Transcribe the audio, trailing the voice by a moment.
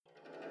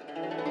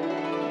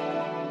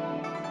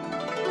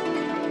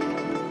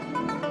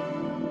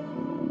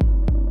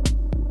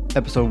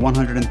episode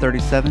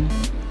 137,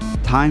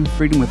 Time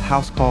Freedom with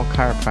House Call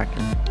Chiropractor.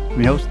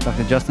 I'm your host,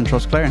 Dr. Justin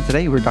Trosclair, and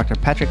today we're Dr.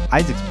 Patrick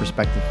Isaac's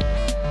perspective.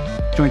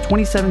 Join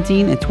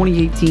 2017 and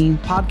 2018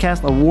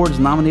 Podcast Awards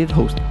nominated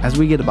host as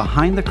we get a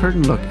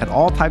behind-the-curtain look at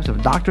all types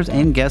of doctors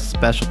and guest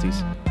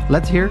specialties.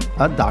 Let's hear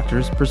a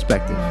doctor's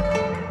perspective.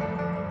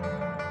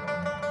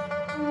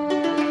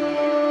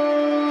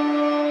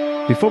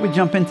 Before we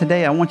jump in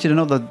today, I want you to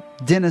know the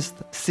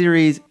dentist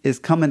series is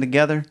coming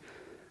together.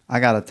 I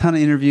got a ton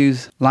of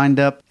interviews lined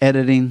up,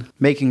 editing,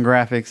 making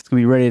graphics. It's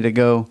going to be ready to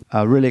go.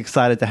 Really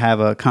excited to have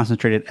a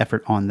concentrated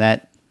effort on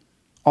that.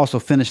 Also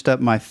finished up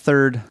my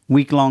third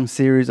week-long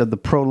series of the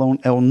Prolone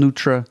L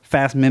Nutra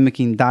fast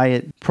mimicking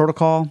diet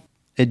protocol.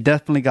 It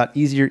definitely got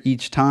easier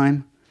each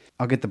time.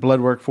 I'll get the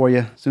blood work for you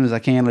as soon as I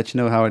can, let you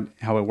know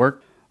how it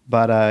worked.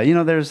 But,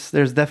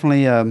 there's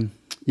definitely,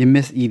 you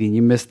miss eating.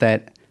 You miss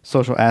that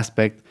social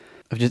aspect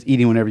of just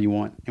eating whenever you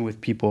want and with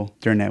people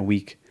during that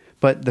week.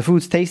 But the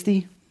food's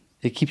tasty.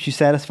 It keeps you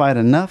satisfied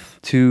enough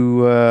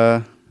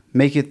to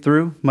make it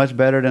through, much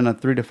better than a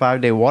 3 to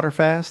 5 day water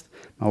fast.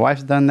 My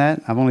wife's done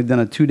that. I've only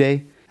done a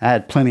 2-day. I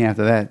had plenty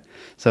after that.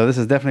 So this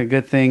is definitely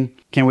a good thing.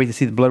 Can't wait to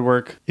see the blood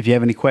work. If you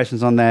have any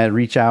questions on that,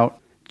 reach out.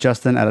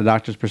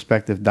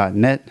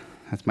 Justin@adoctorsperspective.net.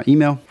 That's my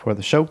email for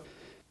the show.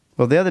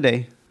 Well, the other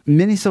day,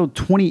 Minisode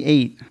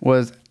 28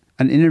 was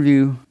an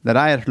interview that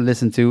I had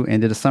listened to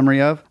and did a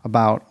summary of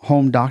about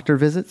home doctor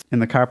visits in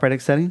the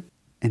chiropractic setting.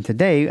 And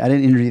today, I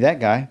didn't interview that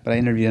guy, but I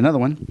interviewed another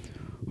one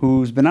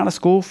who's been out of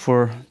school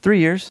for 3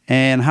 years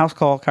and house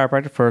call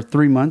chiropractor for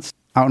 3 months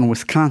out in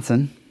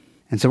Wisconsin.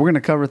 And so we're going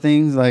to cover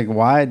things like,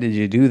 why did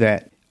you do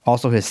that?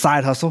 Also his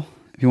side hustle,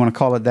 if you want to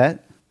call it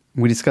that.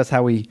 We discuss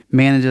how he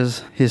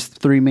manages his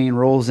 3 main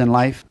roles in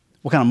life.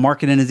 What kind of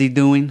marketing is he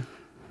doing?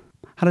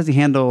 How does he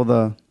handle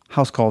the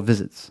house call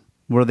visits?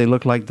 What do they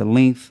look like? The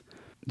length?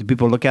 Do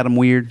people look at him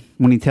weird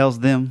when he tells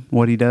them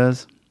what he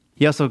does?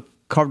 He also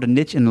carved a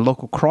niche in the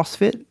local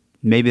CrossFit.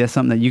 Maybe that's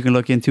something that you can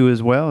look into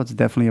as well. It's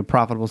definitely a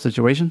profitable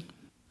situation.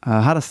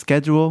 How to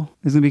schedule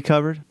is going to be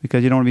covered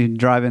because you don't want to be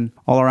driving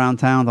all around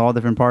town to all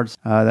different parts.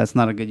 That's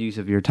not a good use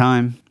of your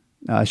time.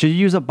 Should you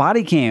use a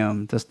body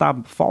cam to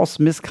stop false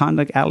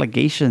misconduct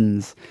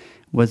allegations?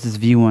 What's his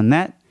view on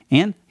that?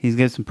 And he's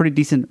got some pretty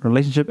decent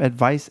relationship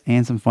advice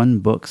and some fun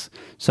books.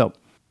 So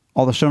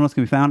all the show notes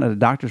can be found at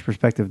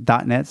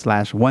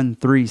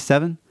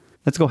adoctorsperspective.net/137.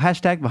 Let's go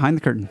hashtag behind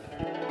the curtain.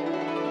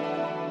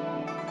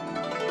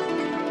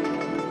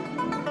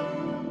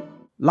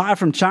 Live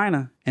from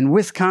China and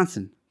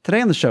Wisconsin.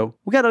 Today on the show,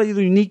 we got a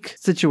unique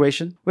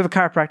situation. We have a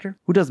chiropractor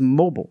who does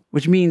mobile,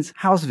 which means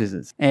house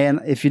visits. And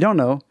if you don't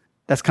know,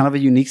 that's kind of a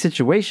unique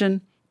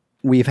situation.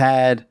 We've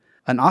had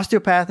an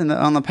osteopath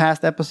on the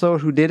past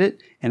episode who did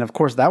it. And of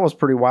course, that was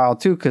pretty wild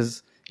too,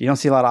 because you don't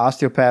see a lot of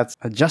osteopaths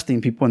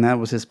adjusting people, and that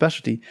was his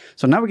specialty.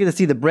 So now we get to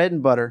see the bread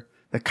and butter,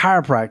 the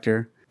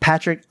chiropractor,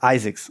 Patrick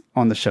Isaac's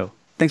on the show.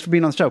 Thanks for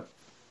being on the show.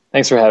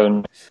 Thanks for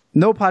having me.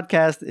 No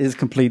podcast is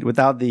complete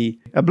without the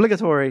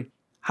obligatory,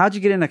 how'd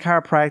you get into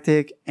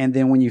chiropractic? And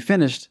then when you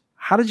finished,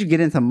 how did you get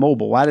into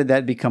mobile? Why did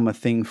that become a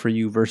thing for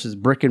you versus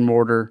brick and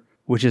mortar,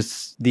 which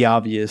is the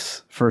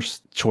obvious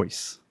first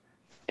choice?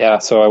 Yeah,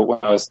 so when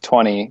I was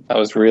 20, I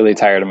was really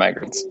tired of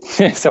migraines.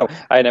 So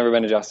I had never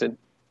been adjusted.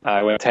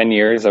 I went 10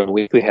 years of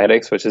weekly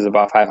headaches, which is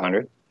about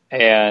 500,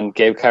 and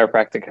gave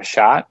chiropractic a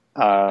shot.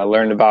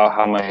 Learned about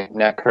how my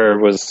neck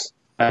curve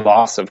my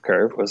loss of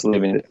curve was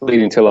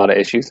leading to a lot of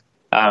issues.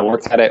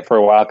 Worked at it for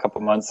a while, a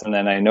couple months, and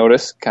then I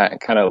noticed,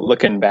 kind of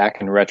looking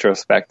back in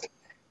retrospect,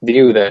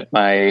 view that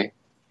my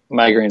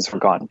migraines were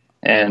gone.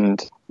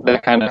 And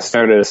that kind of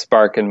started a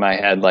spark in my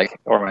head,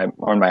 or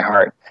in my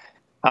heart.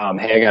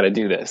 Hey, I got to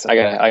do this. I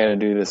got to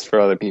do this for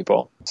other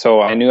people.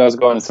 So I knew I was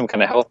going some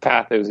kind of health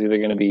path. It was either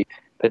going to be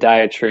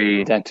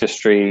podiatry,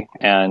 dentistry,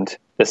 and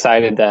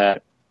decided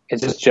that it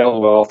just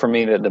gelled well for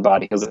me that the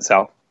body heals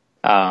itself,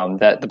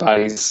 that the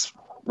body's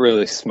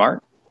really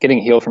smart. Getting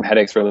healed from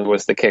headaches really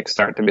was the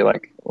kickstart to be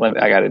like,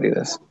 I got to do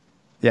this.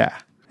 Yeah.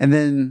 And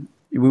then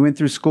we went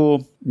through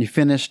school, you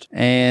finished,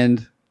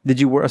 and did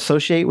you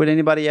associate with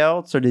anybody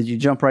else, or did you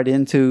jump right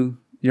into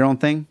your own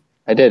thing?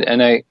 I did,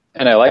 and I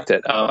liked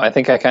it. I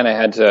think I kind of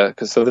had to,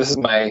 so this is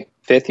my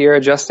 5th year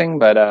adjusting,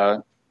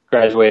 but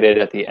graduated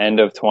at the end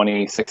of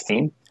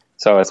 2016.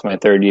 So it's my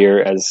 3rd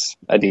year as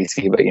a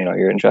DC, but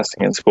you're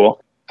adjusting in school.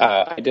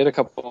 I did a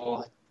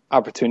couple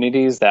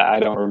opportunities that I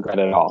don't regret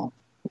at all.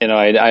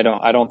 I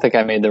don't think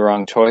I made the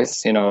wrong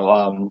choice.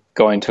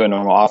 Going to a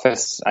normal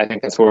office, I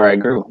think that's where I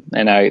grew,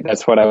 and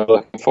that's what I was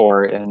looking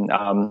for. And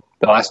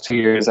the last 2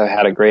 years, I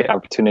had a great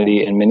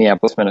opportunity in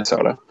Minneapolis,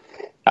 Minnesota,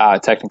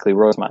 technically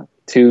Rosemont,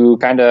 to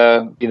kind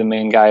of be the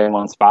main guy in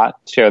one spot,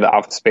 share the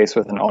office space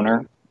with an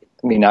owner,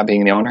 me not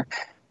being the owner.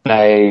 And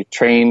I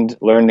trained,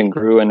 learned, and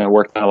grew, and I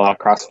worked on a lot of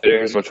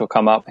CrossFitters, which will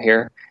come up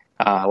here,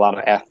 a lot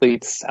of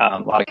athletes, a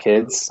lot of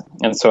kids.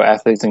 And so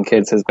athletes and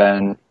kids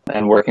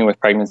and working with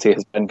pregnancy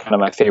has been kind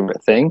of my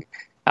favorite thing,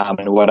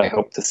 and what I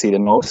hope to see the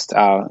most.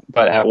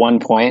 But at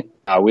one point,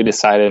 we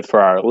decided for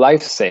our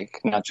life's sake,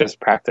 not just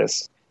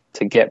practice,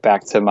 to get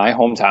back to my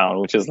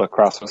hometown, which is La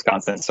Crosse,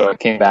 Wisconsin. So I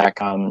came back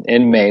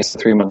in May, so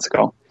 3 months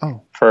ago,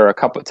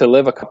 to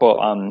live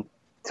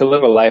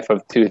a life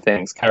of two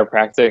things: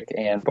 chiropractic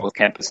and both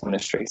campus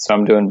ministry. So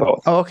I'm doing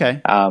both. Oh,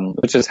 okay.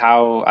 Which is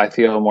how I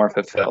feel more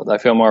fulfilled. I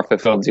feel more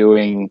fulfilled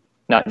doing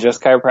not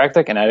just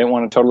chiropractic, and I didn't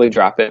want to totally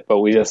drop it, but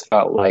we just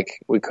felt like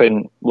we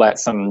couldn't let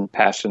some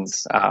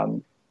passions.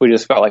 We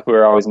just felt like we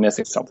were always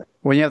missing something.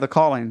 When you have the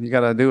calling, you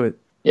got to do it.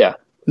 Yeah.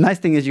 Nice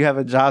thing is you have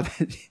a job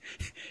that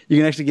you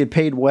can actually get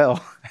paid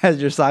well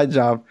as your side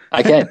job.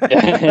 I can.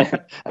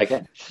 I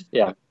can.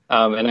 Yeah.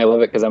 And I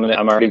love it because I'm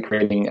already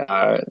creating,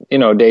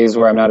 days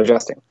where I'm not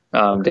adjusting.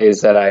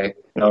 Days that I'm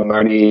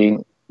already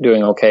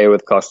doing okay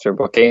with cluster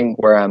booking,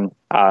 where I'm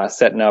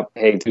setting up,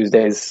 hey,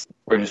 Tuesdays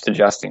we're just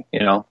adjusting,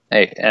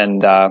 hey,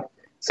 and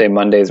say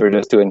Mondays we're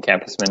just doing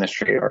campus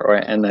ministry,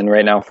 and then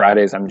right now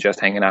Fridays I'm just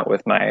hanging out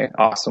with my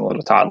awesome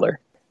little toddler.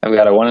 I've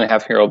got a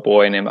 1.5-year-old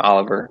boy named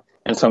Oliver,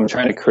 and so I'm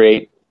trying to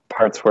create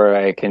parts where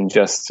I can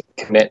just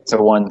commit to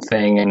one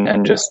thing,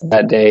 and just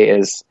that day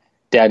is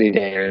daddy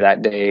day, or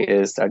that day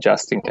is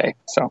adjusting day.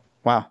 So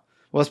wow.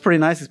 Well, it's pretty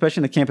nice,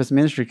 especially in the campus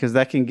ministry, because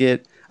that can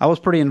get, I was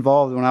pretty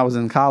involved when I was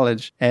in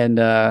college, and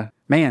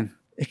man,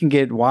 it can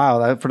get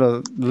wild for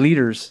the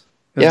leaders.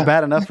 It's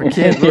bad enough for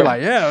kids. We're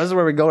like, this is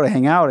where we go to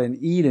hang out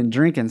and eat and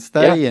drink and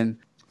study. And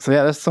so,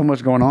 there's so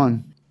much going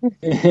on.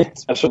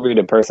 Special breed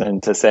of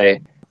person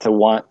to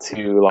want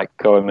to like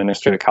go and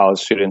minister to college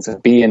students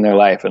and be in their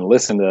life and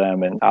listen to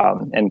them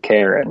and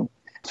care, and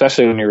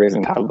especially when you're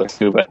raising toddlers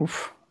too. But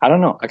I don't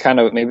know.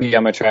 Maybe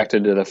I'm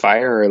attracted to the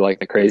fire or like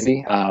the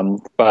crazy,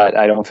 but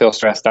I don't feel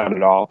stressed out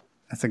at all.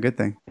 That's a good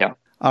thing. Yeah.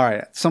 All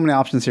right. So many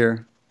options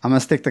here. I'm going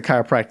to stick to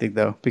chiropractic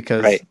though,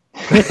 because. Right.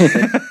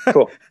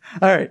 Cool.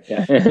 All right.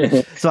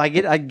 Yeah. So I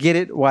get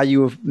it why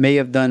you may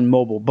have done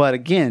mobile, but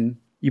again,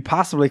 you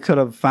possibly could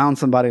have found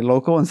somebody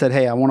local and said,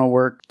 hey, I want to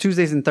work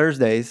Tuesdays and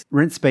Thursdays,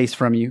 rent space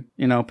from you,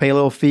 pay a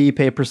little fee,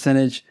 pay a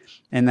percentage.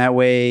 And that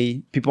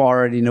way people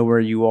already know where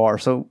you are.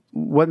 So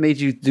what made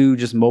you do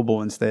just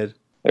mobile instead?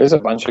 There's a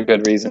bunch of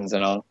good reasons,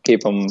 and I'll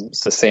keep them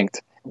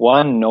succinct.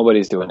 One,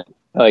 nobody's doing it.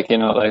 Like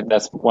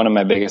that's one of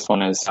my biggest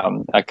one is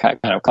a kind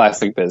of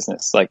classic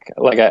business. I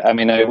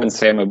wouldn't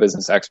say I'm a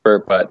business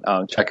expert, but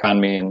check on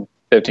me in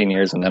 15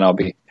 years and then I'll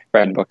be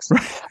writing books.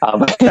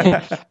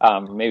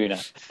 Maybe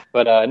not.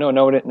 But no,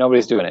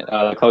 nobody's doing it.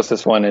 The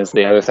closest one is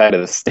the other side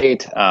of the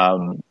state.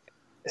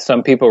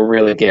 Some people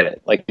really get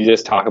it. Like, you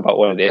just talk about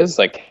what it is.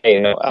 Like,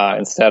 hey,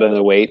 instead of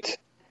the wait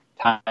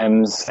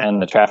times and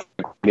the traffic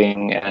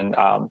waiting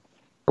and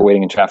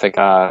waiting in traffic,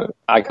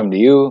 I come to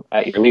you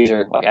at your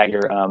leisure, like at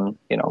your,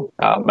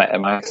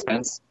 at my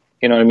expense.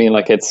 You know what I mean?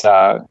 Like, it's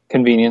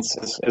convenience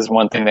is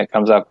one thing that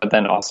comes up, but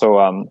then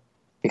also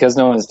because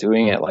no one's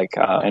doing it,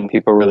 and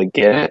people really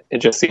get it, it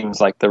just seems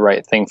like the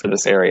right thing for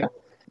this area.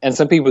 And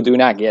some people do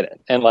not get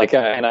it, and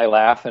and I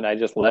laugh and I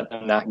just let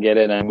them not get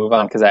it and I move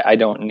on, because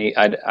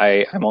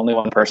I'm only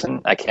one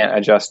person. I can't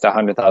adjust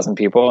 100,000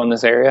 people in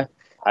this area.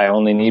 I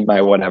only need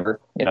my 100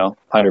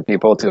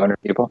 people,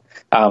 200 people.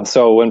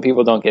 So when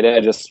people don't get it, I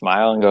just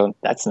smile and go,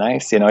 that's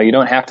nice. You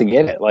don't have to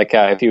get it.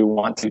 If you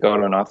want to go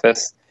to an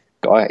office,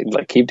 go ahead,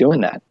 keep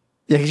doing that.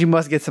 Yeah, because you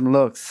must get some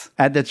looks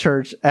at the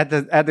church, at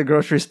the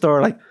grocery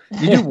store. Like,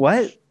 you do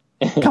what?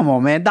 Come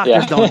on, man.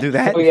 Doctors don't do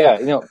that. Oh,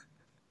 yeah.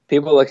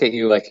 People look at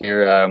you like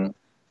you're,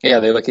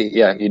 they look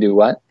at, you do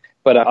what?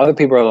 But other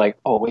people are like,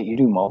 oh, wait, you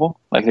do mobile?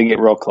 Like, they get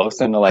real close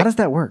and they're like, how does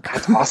that work?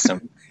 That's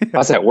awesome.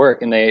 How's that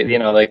work? And they,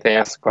 they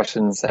ask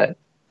questions that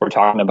we're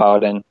talking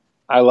about. And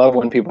I love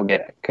when people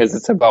get it, because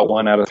it's about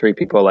 1 out of 3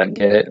 people that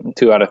get it, and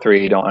 2 out of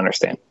 3 don't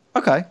understand.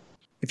 Okay.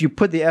 If you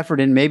put the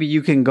effort in, maybe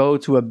you can go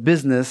to a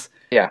business,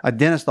 a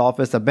dentist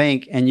office, a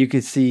bank, and you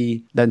could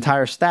see the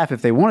entire staff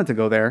if they wanted to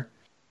go there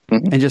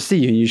and just see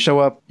you. And you show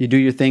up, you do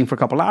your thing for a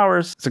couple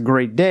hours. It's a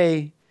great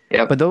day.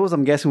 Yep. But those,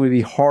 I'm guessing, would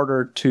be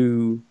harder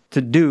to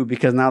do,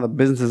 because now the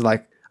business is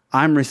like,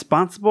 I'm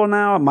responsible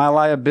now. My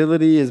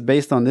liability is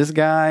based on this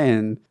guy.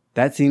 And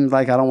that seems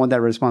like I don't want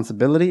that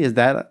responsibility. Is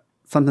that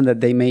something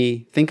that they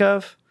may think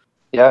of?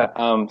 Yeah.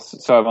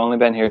 So I've only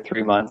been here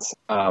 3 months.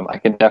 I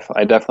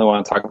definitely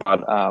want to talk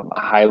about a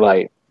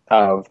highlight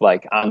of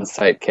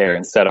on-site care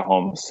instead of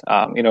homes.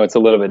 It's a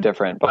little bit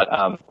different,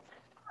 but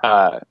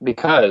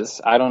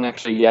because I don't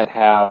actually yet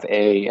have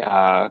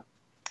a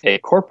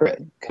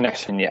corporate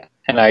connection yet.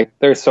 And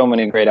there's so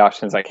many great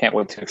options I can't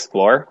wait to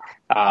explore,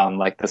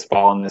 this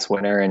fall and this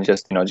winter, and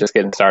just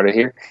getting started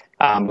here.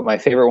 But my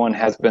favorite one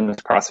has been this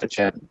CrossFit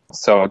gym.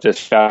 So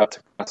just shout out to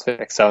CrossFit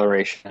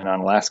Acceleration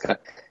on Alaska.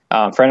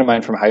 A friend of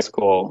mine from high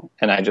school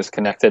and I just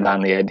connected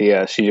on the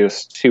idea. She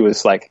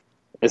was like,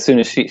 as soon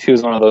as she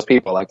was one of those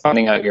people,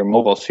 finding out you're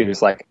mobile, she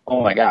was like,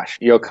 oh my gosh,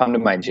 you'll come to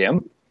my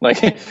gym?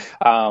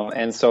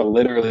 And so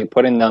literally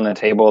putting on the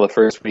table the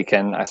first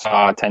weekend, I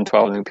saw 10,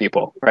 12 new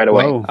people right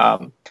away.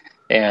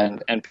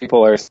 And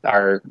people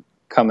are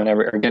coming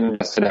are getting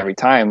adjusted every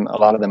time. A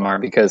lot of them are,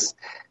 because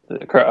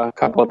a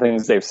couple of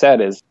things they've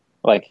said is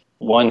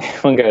one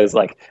guy is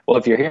like, well,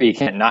 if you're here, you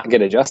can't not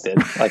get adjusted.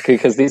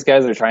 Because these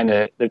guys are trying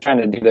to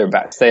do their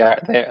best.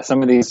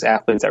 Some of these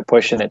athletes are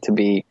pushing it to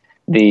be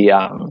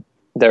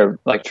they're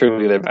like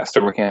truly their best.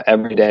 They're working out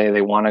every day.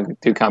 They want to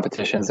do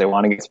competitions. They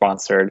want to get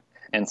sponsored.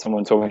 And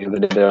someone told me the other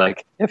day, they're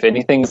like, if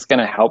anything's going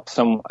to help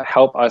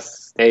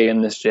us stay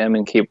in this gym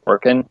and keep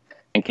working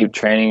and keep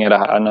training at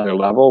another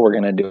level, we're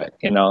going to do it.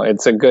 You know,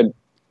 it's a good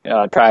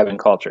tribe and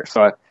culture.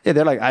 So yeah,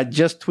 they're like, I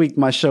just tweaked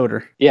my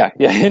shoulder. Yeah.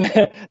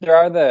 there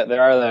are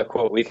the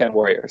quote weekend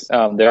warriors.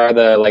 There are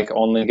the like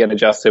only get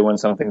adjusted when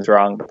something's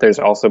wrong, but there's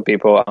also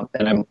people,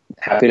 and I'm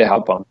happy to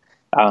help them.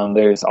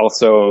 There's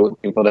also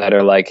people that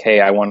are like, hey,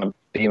 I want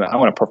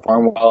to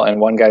perform well,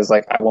 and one guy's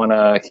like, I want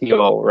to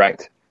heal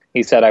right.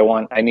 He said,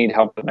 I need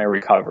help with my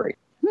recovery.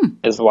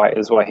 Is why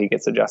he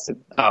gets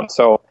adjusted.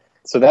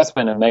 So that's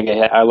been a mega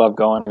hit. I love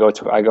going.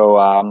 I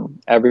go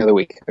every other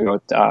week. I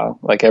go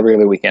like every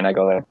other weekend. I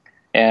go there,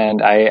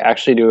 and I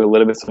actually do a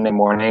little bit Sunday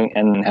morning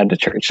and then head to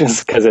church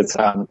because it's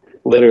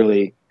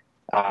literally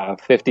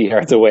 50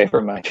 yards away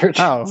from my church.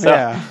 Oh, so,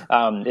 yeah.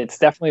 It's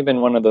definitely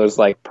been one of those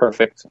like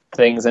perfect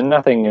things, and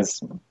nothing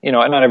is,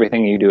 not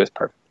everything you do is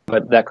perfect.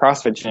 But that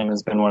CrossFit gym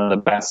has been one of the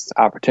best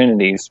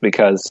opportunities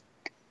because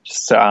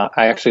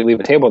I actually leave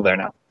a table there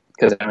now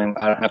because I don't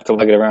have to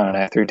lug it around, and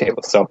I have 3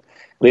 tables. So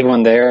leave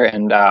one there,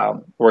 and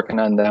working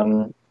on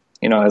them,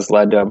 has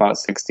led to about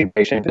 60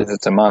 patient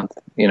visits a month,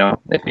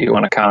 if you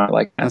want to count it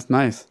like that. That's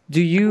nice.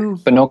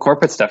 But no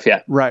corporate stuff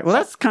yet. Right. Well,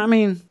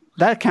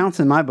 that counts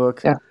in my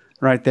book. Yeah.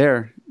 Right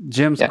there.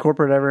 Gyms,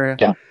 corporate area.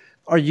 Yeah.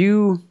 Are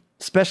you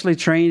specially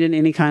trained in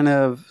any kind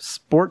of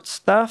sports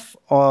stuff,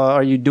 or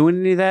are you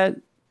doing any of that?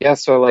 Yeah.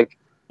 So like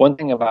one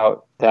thing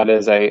about that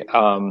is I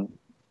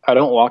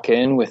don't walk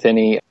in with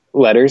any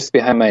letters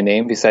behind my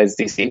name besides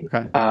DC,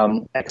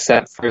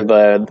 except for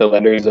the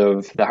letters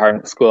of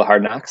the School of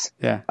Hard Knocks.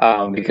 Yeah.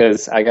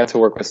 Because I got to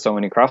work with so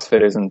many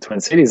CrossFitters in the Twin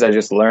Cities, I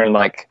just learned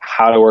like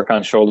how to work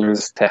on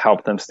shoulders to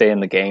help them stay in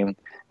the game,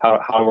 how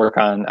to work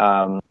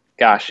on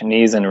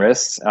knees and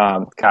wrists.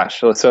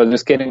 So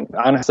just getting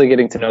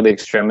to know the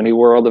extremity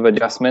world of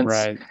adjustments,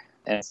 right,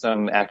 and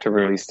some active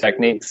release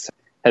techniques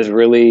has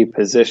really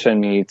positioned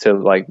me to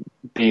like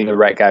be the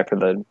right guy for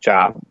the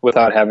job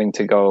without having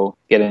to go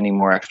get any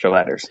more extra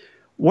ladders.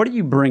 What are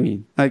you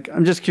bringing? Like,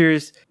 I'm just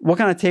curious, what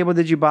kind of table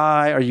did you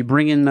buy? Are you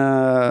bringing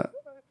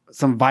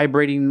some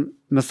vibrating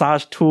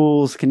massage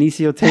tools,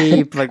 kinesio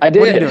tape? Like, I did.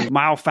 What are you doing?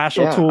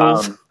 Myofascial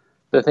tools?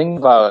 The thing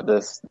about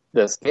this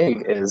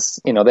gig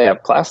is, they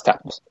have class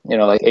times,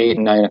 like 8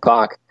 and 9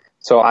 o'clock.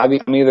 So I'm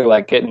either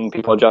like getting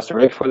people adjusted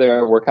right before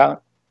their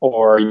workout,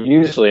 or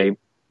usually,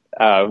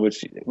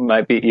 which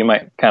you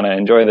might kind of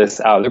enjoy this.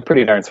 They're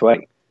pretty darn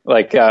sweaty.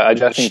 Like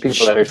adjusting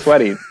people that are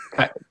sweaty.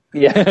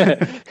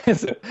 Yeah,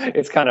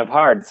 it's kind of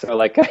hard. So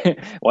like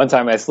one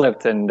time I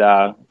slipped,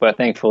 but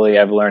thankfully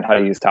I've learned how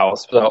to use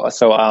towels.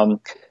 So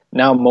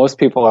now most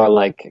people are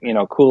like,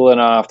 cooling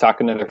off,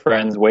 talking to their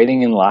friends,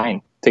 waiting in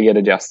line to get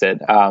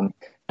adjusted. And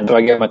so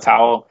I give them a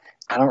towel.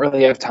 I don't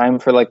really have time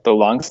for like the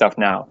long stuff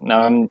now.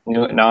 Now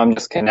I'm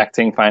just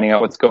connecting, finding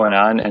out what's going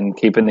on, and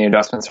keeping the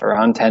adjustments for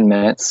around 10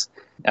 minutes.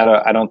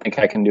 I don't think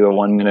I can do a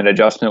 1-minute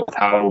adjustment with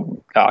how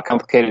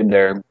complicated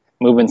their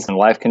movements in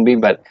life can be,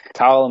 but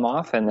towel them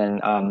off and then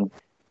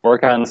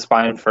work on the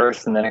spine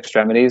first and then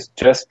extremities,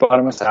 just bought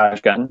a massage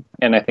gun,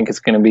 and I think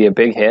it's going to be a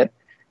big hit.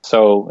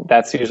 So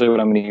that's usually what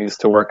I'm going to use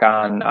to work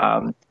on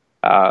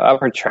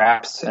upper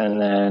traps, and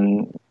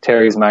then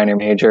Terry's minor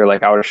major,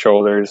 like outer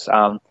shoulders.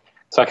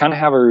 So I kind of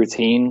have a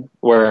routine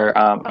where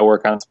I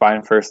work on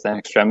spine first, then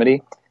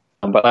extremity.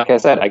 But like I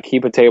said, I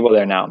keep a table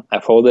there now.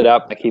 I fold it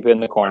up, I keep it in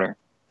the corner.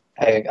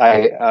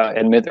 I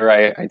admit that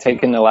I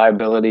take in the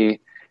liability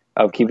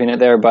of keeping it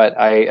there, but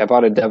I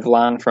bought a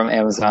Devlon from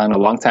Amazon a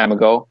long time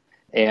ago,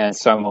 and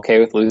so I'm okay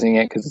with losing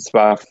it because it's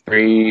about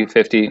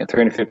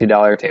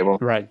 $350 table.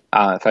 Right.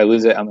 If I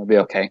lose it, I'm gonna be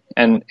okay.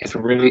 And it's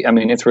really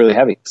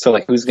heavy. So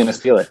like, who's gonna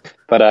steal it?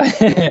 But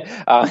and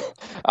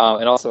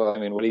also, what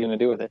are you gonna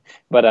do with it?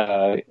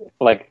 But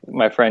like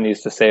my friend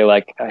used to say,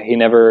 like he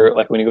never,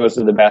 like when he goes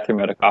to the bathroom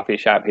at a coffee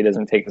shop, he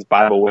doesn't take his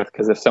Bible with,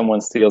 because if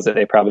someone steals it,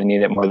 they probably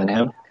need it more than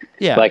him.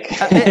 Yeah. Like,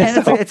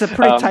 and it's a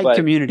pretty tight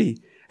community.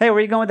 Hey, where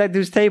are you going with that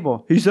dude's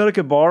table? He said I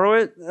could borrow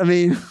it.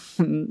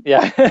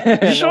 Yeah,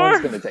 you sure? No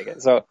one's going to take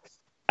it. So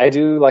I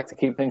do like to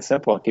keep things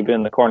simple, keep it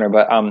in the corner.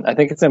 But I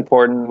think it's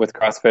important with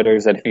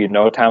CrossFitters that if you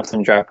know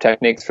Thompson drop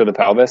techniques for the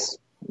pelvis,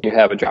 you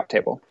have a drop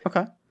table.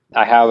 Okay.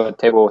 I have a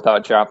table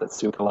without drop that's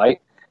super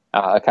light,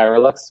 a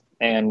Chirolux,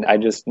 and I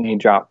just need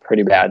drop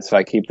pretty bad, so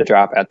I keep the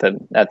drop at the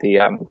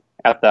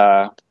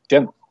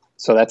gym.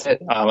 So that's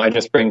it. I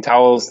just bring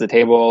towels, the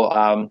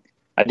table.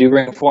 I do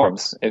bring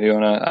forms if you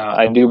want to.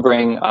 I do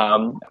bring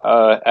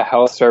a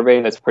health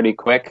survey that's pretty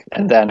quick,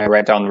 and then I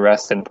write down the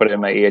rest and put it in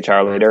my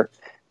EHR later.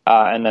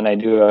 And then I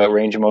do a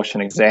range of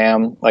motion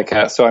exam.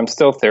 So I'm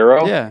still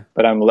thorough,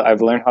 but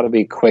I've learned how to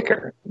be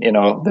quicker. Than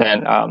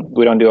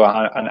we don't do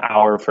an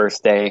hour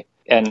first day,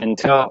 and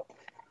until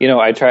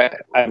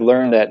I've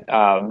learned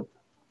that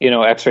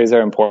X-rays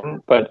are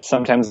important, but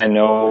sometimes I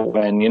know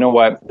when,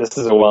 this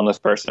is a wellness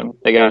person.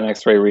 They got an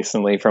X-ray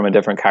recently from a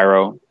different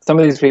chiro. Some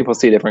of these people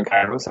see different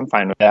chiros. I'm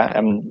fine with that.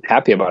 I'm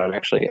happy about it,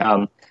 actually.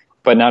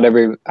 But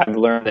I've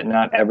learned that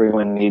not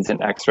everyone needs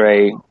an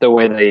x-ray the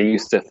way they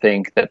used to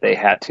think that they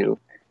had to,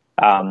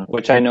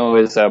 which I know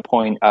is a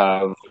point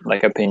of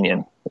like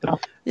opinion.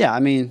 Yeah, I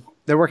mean,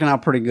 they're working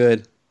out pretty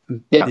good.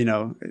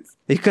 Yeah.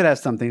 They could have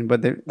something,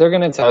 but they're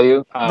going to tell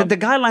you. The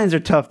guidelines are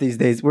tough these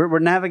days. We're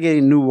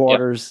navigating new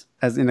waters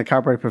as in the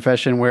chiropractic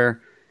profession,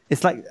 where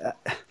it's like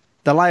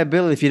the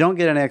liability. If you don't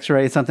get an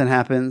x-ray, something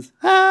happens.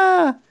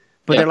 But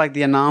they're like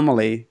the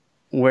anomaly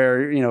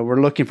where,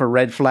 we're looking for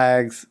red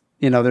flags.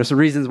 There's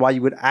reasons why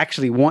you would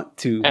actually want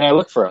to. And I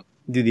look for them.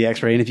 Do the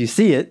x-ray. And if you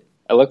see it,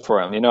 I look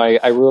for them.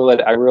 I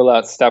rule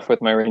out stuff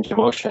with my range of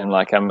motion.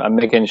 Like I'm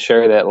making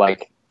sure that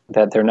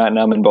that they're not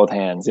numb in both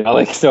hands. If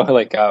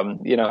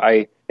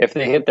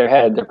they hit their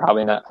head, they're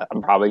probably not.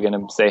 I'm probably going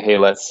to say, hey,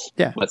 let's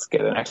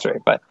get an x-ray.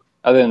 But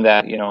other than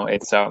that,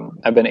 it's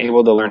I've been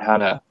able to learn how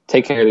to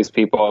take care of these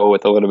people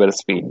with a little bit of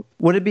speed.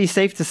 Would it be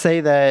safe to say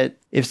that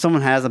if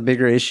someone has a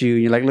bigger issue,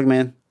 you're like, look,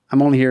 man,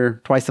 I'm only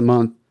here twice a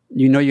month.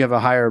 You have a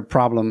higher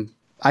problem.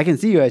 I can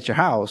see you at your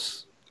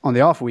house on the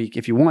off week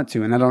if you want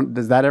to. And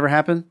does that ever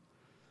happen?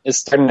 It's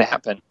starting to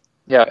happen.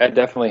 Yeah, it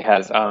definitely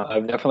has.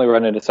 I've definitely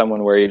run into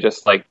someone where you're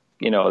just like,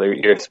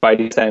 your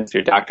spidey sense,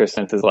 your doctor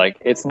sense is like,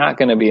 it's not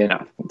going to be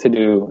enough to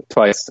do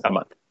twice a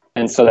month.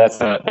 And so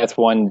that's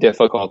one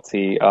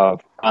difficulty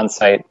of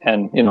on-site.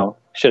 And,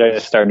 should I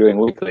just start doing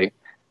weekly?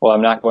 Well,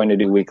 I'm not going to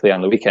do weekly on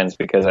the weekends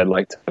because I'd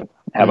like to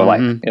have a life.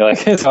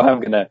 So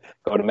I'm going to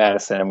go to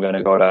Madison. I'm going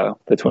to go to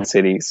the Twin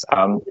Cities,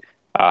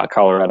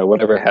 Colorado,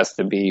 whatever it has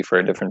to be for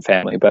a different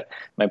family. But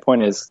my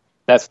point is,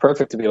 that's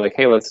perfect to be like,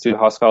 hey, let's do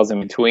house calls in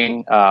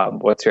between.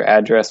 What's your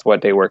address?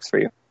 What day works for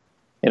you?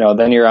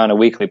 Then you're on a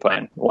weekly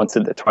plan,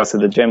 twice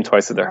at the gym,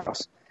 twice at their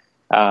house.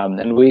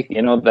 And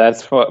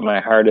that's what my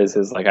heart is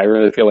like, I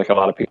really feel like a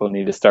lot of people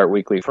need to start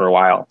weekly for a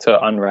while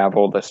to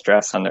unravel the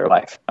stress on their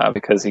life,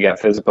 because you got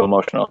physical,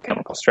 emotional,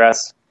 chemical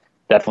stress.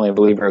 Definitely a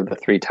believer of the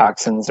 3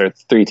 toxins or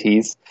 3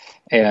 T's,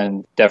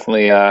 and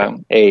definitely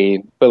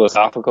a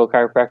philosophical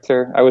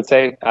chiropractor, I would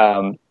say.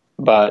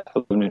 But I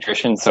love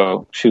nutrition,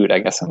 so shoot, I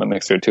guess I'm a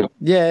mixer too.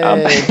 Yeah.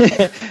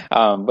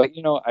 But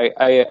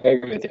I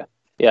agree with you.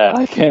 Yeah,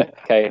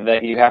 that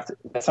you have to.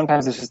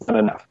 Sometimes it's just not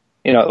enough.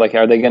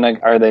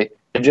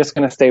 They're just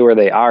gonna stay where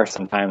they are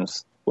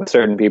sometimes with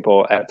certain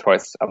people at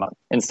twice a month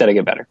instead of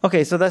get better.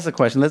 Okay, so that's the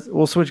question.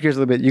 We'll switch gears a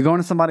little bit. You go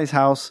into somebody's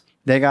house,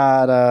 they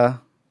got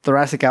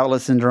thoracic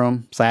outlet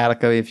syndrome,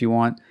 sciatica, if you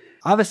want.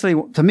 Obviously,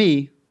 to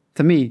me,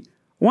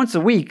 once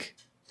a week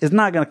is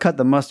not going to cut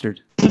the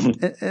mustard.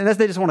 Unless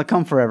they just want to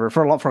come forever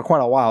for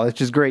quite a while,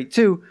 which is great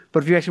too.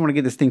 But if you actually want to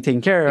get this thing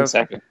taken care of,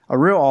 a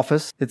real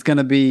office, it's going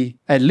to be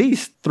at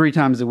least 3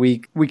 times a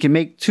week. We can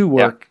make 2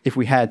 work if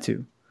we had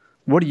to.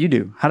 What do you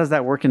do? How does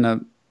that work in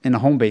a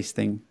home-based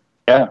thing?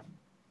 Yeah,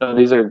 so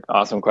these are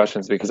awesome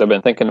questions because I've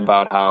been thinking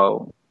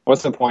about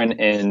what's the point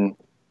in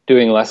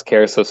doing less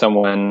care so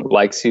someone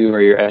likes you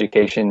or your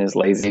education is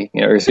lazy,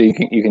 or so you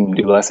can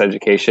do less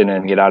education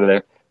and get out of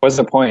there. What's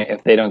the point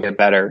if they don't get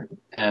better?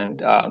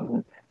 And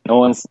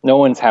no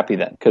one's happy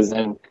then, because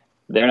then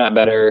they're not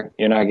better,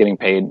 you're not getting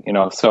paid,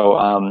 So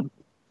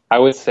I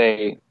would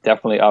say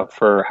definitely up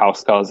for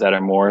house calls that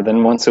are more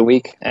than once a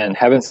week, and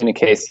haven't seen a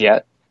case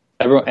yet.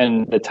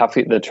 And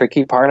the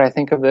tricky part I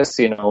think of this,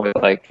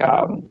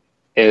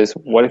 is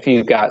what if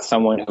you've got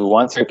someone who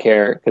wants your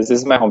care, because this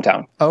is my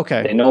hometown.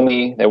 Okay. They know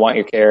me, they want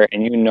your care,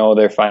 and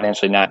they're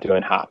financially not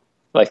doing hot.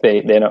 Like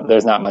they don't,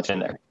 there's not much in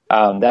there.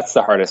 That's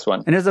the hardest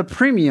one. And there's a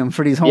premium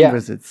for these home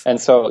visits. And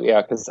so,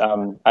 because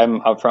I'm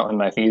upfront with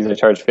my fees. I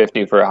charge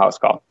 $50 for a house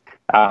call.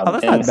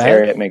 That's in not this bad.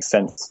 area, it makes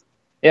sense.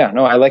 Yeah,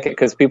 no, I like it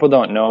because people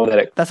don't know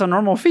that that's a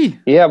normal fee.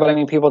 Yeah, but I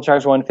mean, people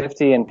charge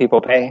 $150 and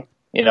people pay.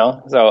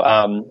 So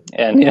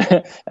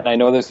and I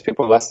know there's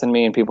people less than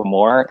me and people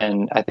more,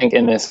 and I think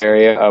in this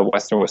area of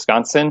Western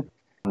Wisconsin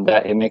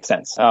that it makes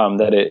sense,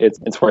 that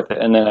it's worth it.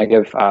 And then I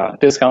give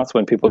discounts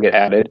when people get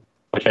added,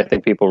 which I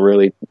think people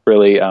really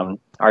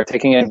are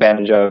taking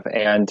advantage of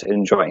and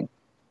enjoying.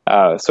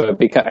 So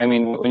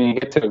when you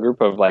get to a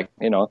group of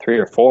 3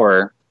 or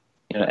 4,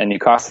 and you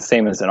cost the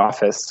same as an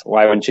office,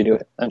 why wouldn't you do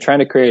it? I'm trying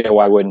to create a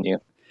why wouldn't you?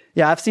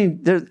 Yeah,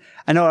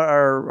 I know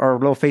our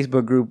little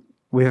Facebook group,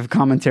 we have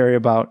commentary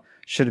about,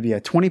 should it be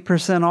a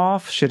 20%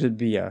 off? Should it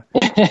be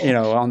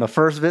on the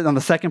first visit, on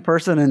the second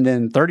person, and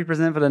then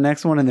 30% for the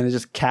next one, and then it's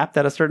just capped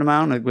at a certain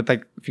amount? With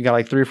if you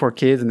got 3 or 4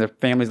 kids and their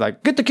family's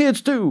like, get the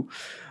kids too.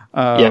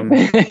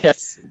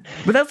 Yes.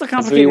 But that's the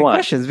complicated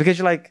questions, because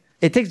you're like,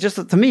 it takes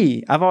to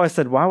me, I've always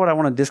said, why would I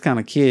want to discount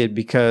a kid?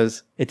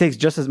 Because it takes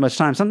just as much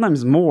time,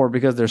 sometimes more,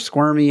 because they're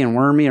squirmy and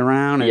wormy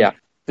around. And,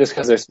 just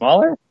because they're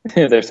smaller?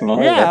 They're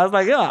smaller. Yeah, I was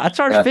like, I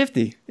charge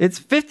 50. It's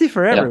 50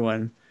 for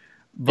everyone.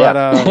 But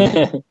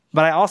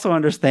but I also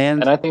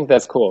understand. And I think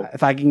that's cool.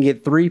 If I can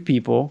get 3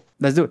 people,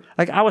 let's do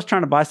it. I was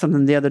trying to buy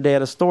something the other day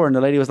at a store, and the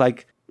lady was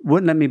like,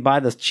 wouldn't let me buy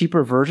the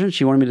cheaper version.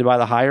 She wanted me to buy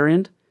the higher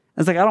end. I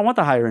was like, I don't want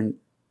the higher end.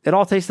 It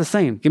all tastes the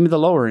same. Give me the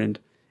lower end.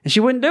 And she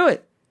wouldn't do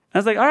it. I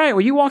was like, all right,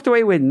 well, you walked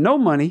away with no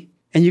money,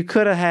 and you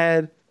could have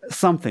had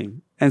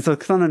something. And so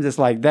sometimes it's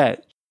like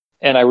that.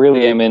 And I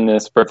really am in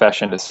this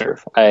profession to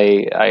serve.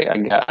 I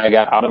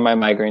got out of my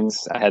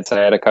migraines. I had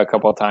sciatica a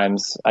couple of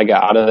times. I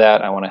got out of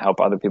that. I want to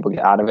help other people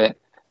get out of it.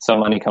 So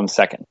money comes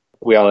second.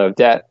 We all have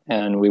debt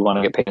and we want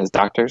to get paid as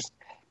doctors.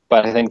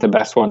 But I think the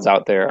best ones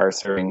out there are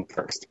serving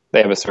first.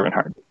 They have a servant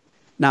heart.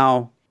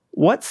 Now,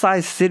 what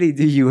size city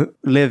do you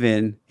live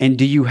in? And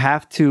do you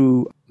have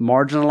to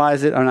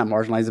marginalize it, or not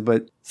marginalize it,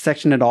 but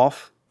section it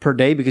off per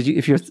day? Because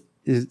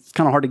it's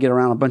kind of hard to get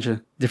around a bunch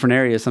of different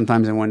areas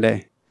sometimes in one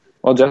day.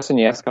 Well, Justin,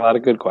 you ask a lot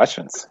of good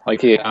questions.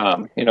 Like you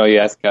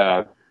ask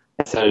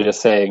instead of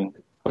just saying,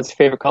 "What's your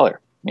favorite color?"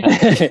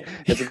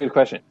 It's a good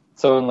question.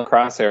 So in La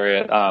Crosse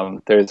area,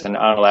 there's an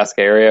Onalaska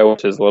area,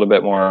 which is a little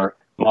bit more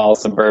mall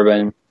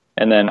suburban,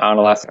 and then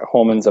Onalaska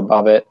Holman's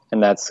above it,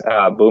 and that's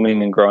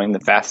booming and growing the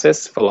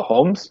fastest, full of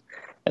homes.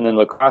 And then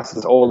La Crosse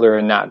is older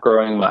and not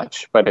growing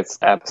much, but it's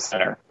the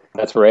epicenter.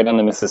 That's right on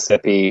the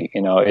Mississippi.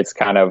 It's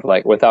kind of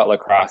like without La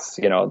Crosse,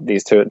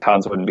 these two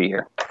towns wouldn't be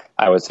here,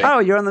 I would say. Oh,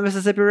 you're on the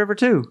Mississippi River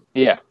too?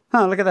 Yeah.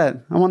 Huh, look at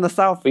that. I'm on the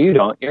south. But you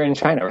don't. You're in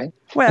China, right?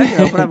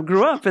 Well, but I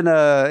grew up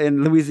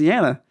in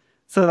Louisiana.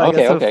 So it's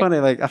so funny.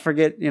 Like I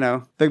forget,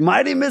 the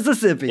mighty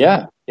Mississippi.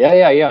 Yeah.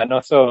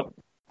 No, so,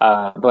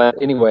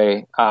 but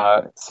anyway,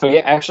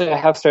 actually I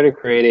have started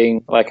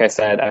creating, like I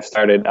said, I've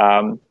started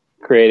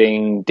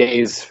creating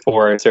days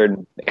for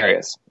certain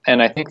areas.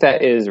 And I think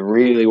that is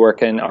really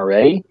working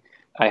already.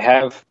 I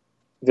have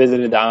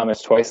visited the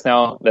Amish twice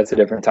now. That's a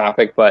different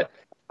topic, but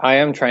I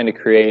am trying to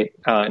create,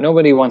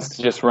 nobody wants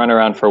to just run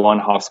around for one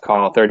house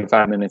call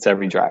 35 minutes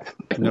every drive.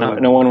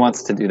 No one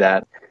wants to do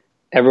that.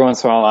 Every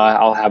once in a while,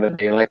 I'll have a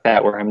day like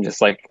that where I'm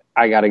just like,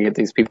 I got to get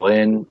these people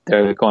in.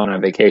 They're going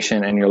on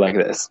vacation, and you're like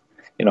this.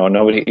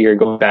 You're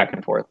going back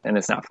and forth, and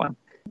it's not fun.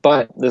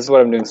 But this is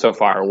what I'm doing so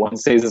far.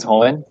 Wednesdays is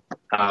home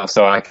in,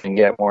 so I can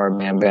get more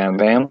bam, bam,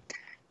 bam.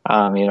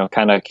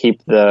 Kind of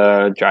keep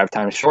the drive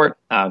time short,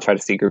 try to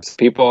see groups of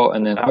people.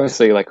 And then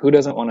obviously, like, who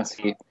doesn't want to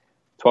see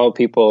 12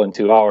 people in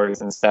 2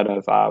 hours instead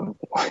of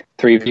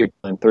 3 people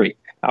in 3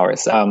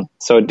 hours?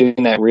 So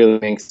doing that really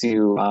makes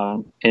you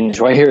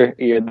enjoy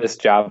this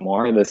job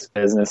more, this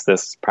business,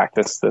 this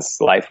practice,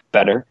 this life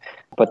better.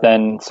 But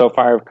then so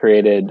far I've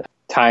created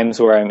times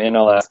where I'm in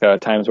Alaska,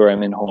 times where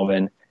I'm in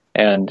Holman.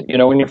 And,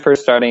 when you're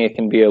first starting, it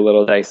can be a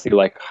little dicey,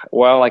 like,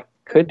 well, I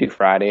could do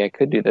Friday, I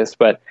could do this.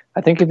 But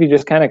I think if you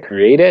just kind of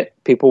create it,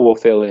 people will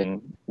fill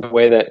in the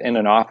way that in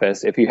an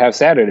office, if you have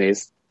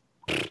Saturdays,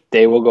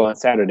 they will go on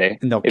Saturday.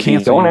 And they'll if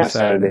cancel you don't have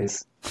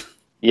Saturdays,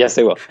 yes,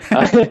 they will.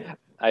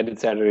 I did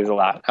Saturdays a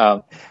lot,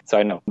 so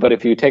I know. But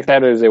if you take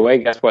Saturdays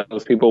away, guess what?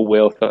 Those people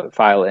will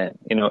file in.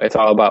 It's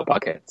all about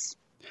buckets.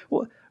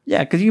 Well,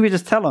 yeah, because you could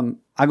just tell them,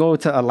 I go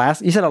to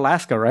Alaska. You said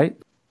Alaska, right?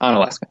 On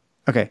Alaska.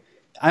 Okay.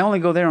 I only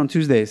go there on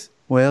Tuesdays.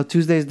 Well,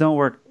 Tuesdays don't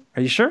work.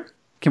 Are you sure?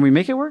 Can we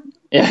make it work?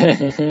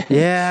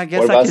 Yeah, I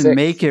guess I can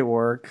make it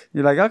work.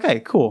 You're like,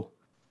 okay, cool.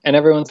 And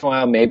every once in a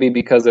while, maybe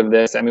because of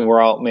this,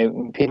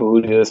 people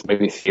who do this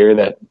maybe fear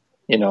that,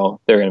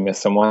 they're going to miss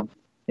someone,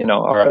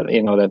 or,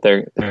 that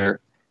they're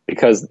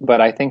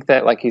but I think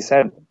that, like you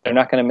said, they're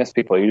not going to miss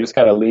people. You just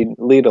got to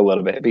lead a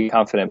little bit, be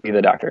confident, be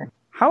the doctor.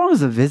 How long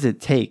does a visit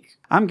take?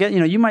 I'm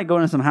getting, you might go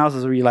into some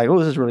houses where you're like, oh,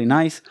 this is really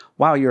nice.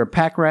 Wow, you're a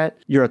pack rat.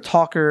 You're a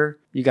talker.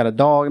 You got a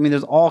dog. I mean,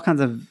 there's all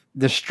kinds of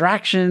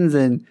distractions,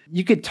 and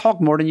you could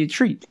talk more than you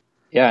treat.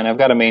 Yeah, and I've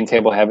got a main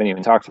table I haven't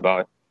even talked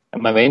about.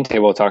 And my main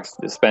table takes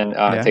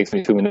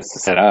me 2 minutes to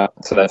set up,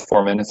 so that's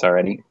 4 minutes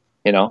already.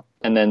 And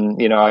then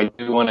I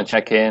do want to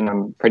check in.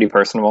 I'm pretty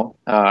personable.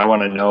 I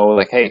want to know,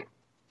 like, hey,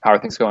 how are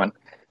things going?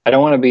 I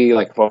don't want to be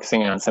like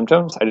focusing on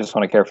symptoms. I just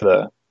want to care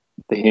for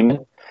the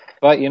human.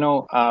 But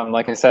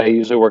like I said, I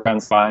usually work on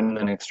spine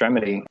and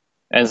extremity,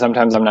 and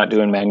sometimes I'm not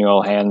doing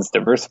manual hands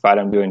diversified.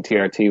 I'm doing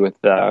TRT with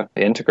the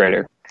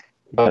integrator.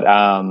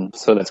 But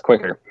so that's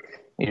quicker.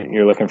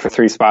 You're looking for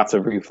 3 spots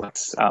of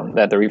reflex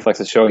that the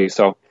reflexes show you.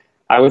 So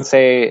I would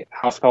say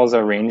house calls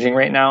are ranging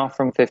right now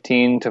from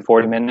 15 to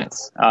 40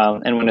 minutes.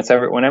 And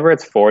whenever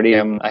it's 40,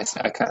 I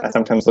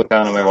sometimes look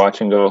down at my watch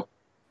and go,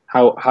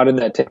 how did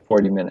that take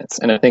 40 minutes?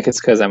 And I think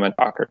it's because I'm a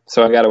talker.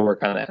 So I got to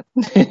work on that.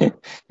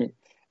 The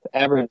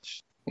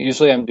average,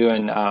 usually I'm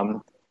doing,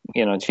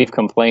 chief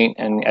complaint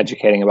and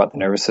educating about the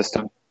nervous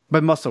system.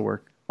 But muscle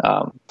work.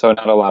 So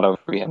not a lot of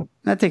rehab.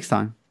 That takes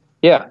time.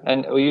 Yeah.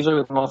 And usually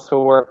with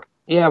muscle work,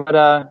 yeah,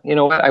 but you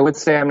know what? I would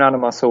say I'm not a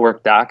muscle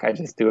work doc. I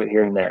just do it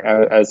here and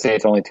there. I would say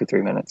it's only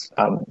 2-3 minutes.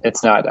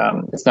 It's not.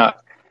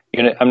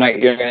 You're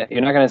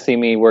not going to see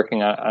me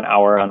working an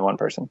hour on one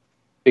person,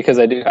 because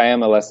I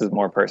am a less is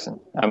more person.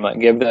 I'm like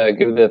give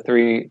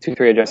the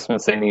 2-3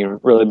 adjustments they need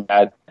really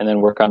bad, and then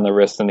work on the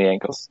wrists and the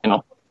ankles.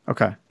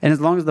 Okay. And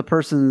as long as the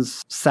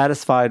person's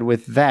satisfied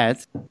with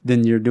that, then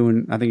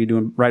I think you're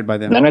doing right by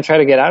them. Then I try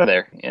to get out of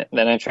there. Yeah.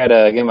 Then I try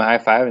to give them a high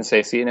five and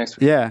say, see you next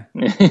week. Yeah.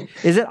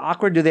 Is it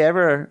awkward? Do they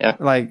ever,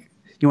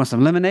 you want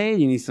some lemonade?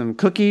 You need some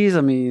cookies?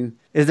 I mean,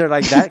 is there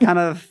like that kind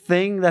of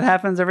thing that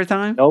happens every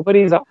time?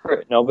 Nobody's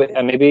awkward. Nobody.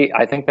 Maybe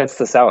I think that's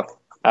the South.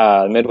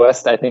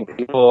 Midwest, I think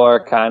people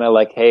are kind of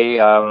like, hey,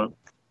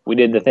 we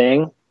did the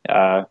thing.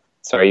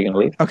 Sorry, you going to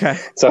leave? Okay.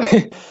 So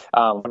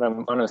what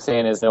I'm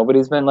saying is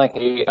nobody's been like,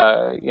 hey,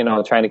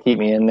 trying to keep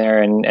me in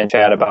there and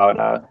chat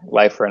about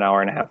life for an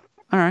hour and a half.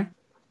 All right.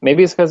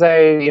 Maybe it's because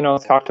I,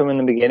 talked to them in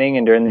the beginning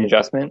and during the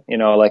adjustment,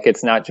 like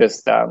it's not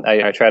just,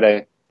 I try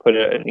to put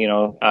it,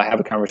 have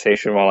a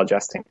conversation while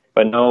adjusting,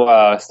 but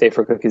no stay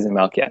for cookies and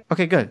milk yet.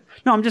 Okay, good.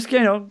 No, I'm just,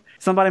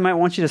 somebody might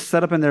want you to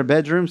set up in their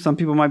bedroom. Some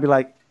people might be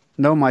like,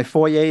 no, my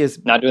foyer is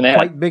not doing that.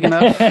 Quite big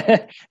enough.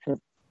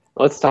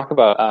 Let's talk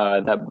about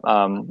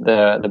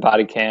the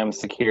body cam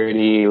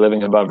security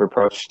living above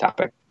reproach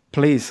topic.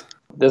 Please.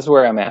 This is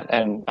where I'm at,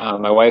 and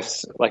my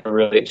wife's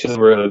she's a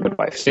really good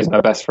wife. She's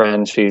my best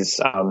friend. She's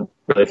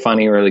really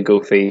funny, really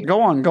goofy.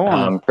 Go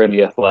on.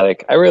 Pretty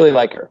athletic. I really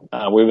like her.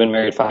 We've been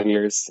married 5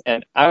 years,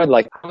 and I would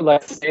like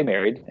to stay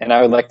married, and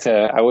I would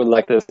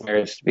like this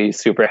marriage to be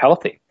super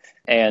healthy,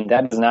 and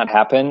that does not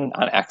happen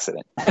on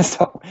accident.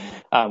 So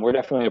we're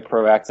definitely a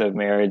proactive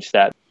marriage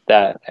that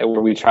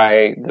where we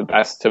try the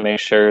best to make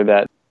sure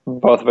that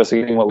both of us are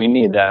getting what we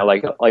need. That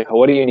like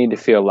what do you need to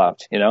feel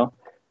loved?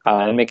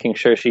 And making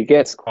sure she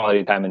gets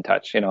quality time and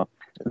touch.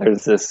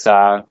 There's this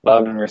love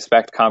and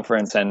respect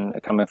conference,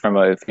 and coming from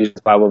a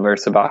Ephesians Bible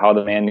verse about how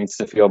the man needs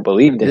to feel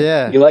believed in.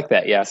 Yeah. You like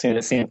that? Yeah. I've seen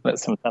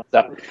some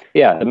stuff.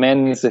 Yeah. The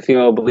man needs to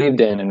feel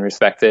believed in and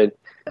respected.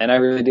 And I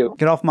really do.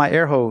 Get off my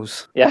air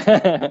hose.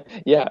 Yeah.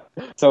 Yeah.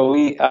 So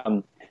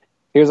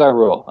here's our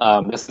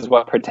rule. This is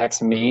what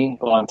protects me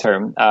long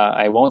term.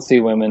 I won't see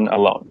women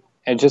alone.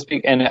 And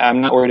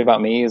I'm not worried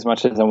about me as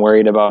much as I'm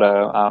worried about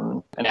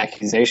an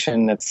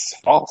accusation that's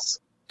false.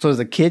 So does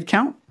the kid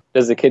count?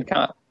 Does the kid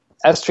count?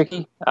 That's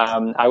tricky.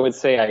 I would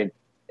say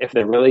if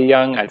they're really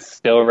young, I'd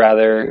still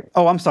rather.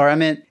 Oh, I'm sorry. I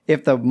meant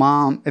if it's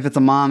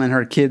a mom and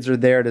her kids are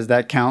there, does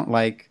that count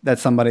like that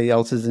somebody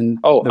else is in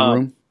the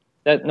room?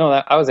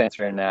 I was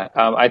answering that.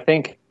 I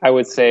think I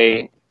would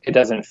say it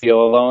doesn't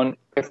feel alone.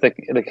 If the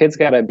kid's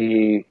got to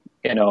be,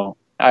 I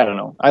don't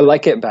know. I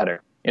like it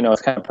better.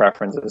 It's kind of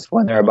preferences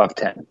when they're above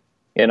 10.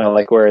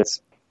 Like where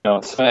it's, so,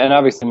 and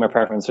obviously my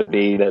preference would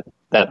be that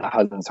the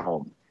husband's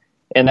home.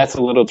 And that's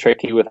a little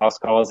tricky with house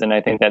calls, and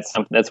I think that's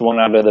one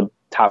out of the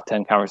top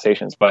 10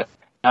 conversations. But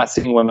not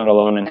seeing women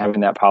alone and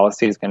having that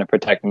policy is going to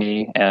protect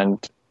me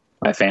and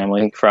my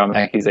family from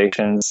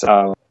accusations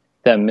of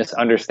them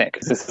misunderstanding,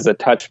 because this is a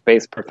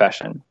touch-based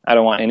profession. I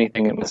don't want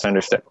anything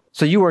misunderstood.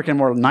 So you work in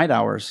more night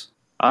hours?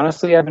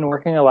 Honestly, I've been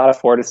working a lot of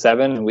 4 to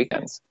 7 and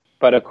weekends.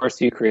 But of course,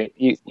 you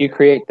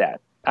create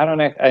that. I don't,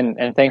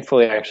 and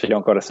thankfully, I actually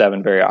don't go to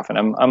 7 very often.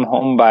 I'm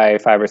home by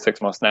 5 or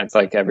 6 most nights,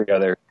 like every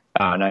other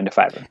 9 to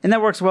 5. And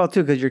that works well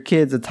too, because your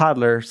kid's a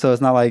toddler, so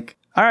it's not like,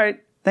 all right,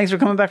 thanks for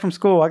coming back from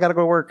school. I got to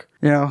go to work.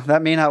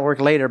 That may not work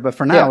later, but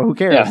for now, who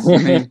cares? Yeah. I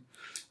mean,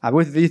 I'm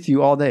with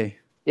you all day.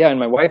 Yeah, and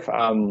my wife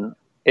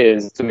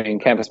is doing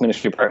campus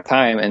ministry part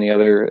time, and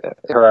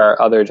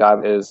her other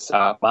job is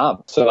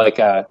mom.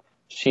 So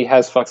she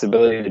has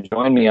flexibility to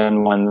join me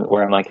on one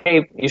where I'm like,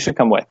 hey, you should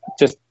come with.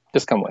 Just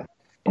come with.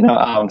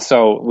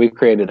 So we've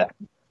created that.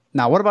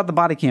 Now, what about the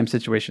body cam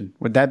situation?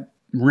 Would that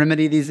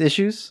remedy these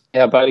issues?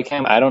 Yeah, body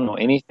cam, I don't know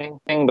anything,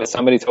 but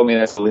somebody told me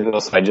that's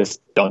illegal, so I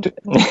just don't do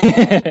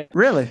it.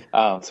 Really?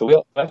 So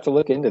we'll have to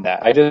look into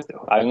that.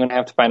 I'm going to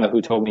have to find out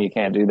who told me you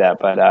can't do that,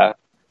 but I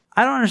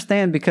don't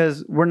understand,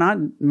 because we're not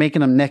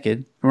making them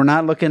naked. We're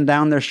not looking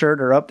down their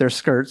shirt or up their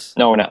skirts.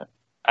 No, we're not.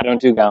 I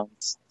don't do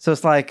gowns. So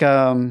it's like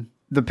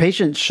the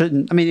patient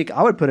shouldn't. I mean,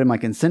 I would put in my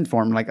consent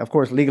form. Like, of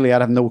course, legally,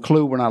 I'd have no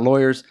clue. We're not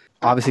lawyers.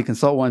 Obviously,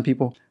 consult one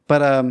people.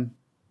 But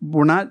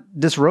we're not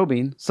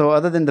disrobing. So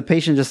other than the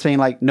patient just saying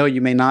like, no,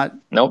 you may not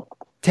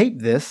tape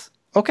this.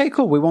 Okay,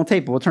 cool. We won't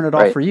tape it. We'll turn it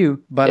off for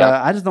you. But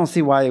I just don't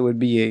see why it would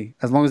be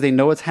as long as they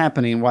know it's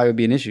happening, why it would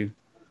be an issue.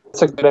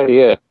 It's a good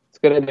idea. It's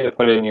a good idea to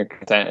put it in your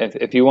consent.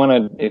 If you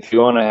want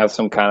to have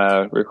some kind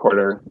of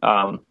recorder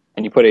and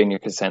you put it in your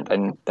consent,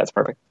 then that's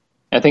perfect.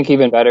 I think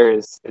even better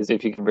is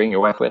if you can bring your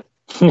wife with.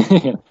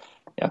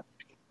 Yeah.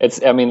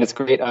 It's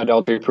great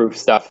adultery-proof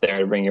stuff there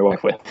to bring your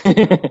wife with.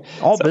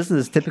 All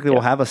businesses typically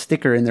will have a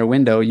sticker in their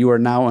window. You are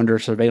now under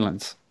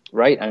surveillance.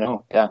 Right. I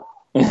know. Yeah.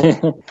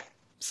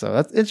 So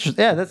that's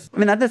interesting. Yeah.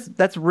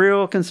 That's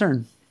real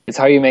concern. It's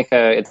how you make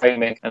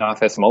an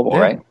office mobile,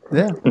 right?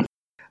 Yeah.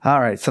 All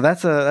right. So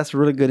that's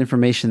really good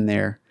information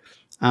there.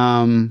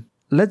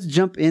 Let's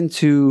jump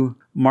into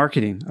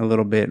marketing a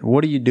little bit.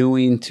 What are you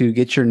doing to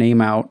get your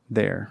name out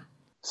there?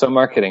 So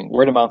marketing,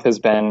 word of mouth has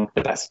been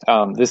the best.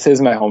 This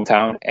is my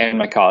hometown and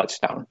my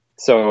college town.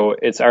 So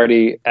it's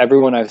already,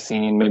 everyone I've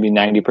seen, maybe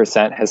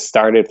 90% has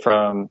started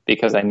from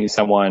because I knew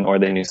someone or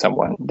they knew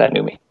someone that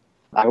knew me.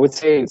 I would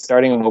say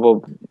starting a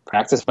mobile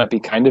practice might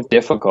be kind of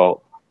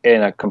difficult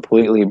in a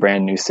completely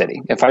brand new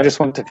city. If I just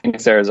went to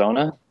Phoenix,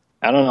 Arizona,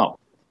 I don't know.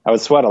 I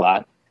would sweat a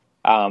lot.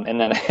 And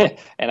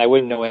I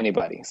wouldn't know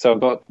anybody.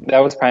 So that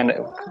was kind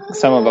of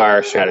some of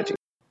our strategy.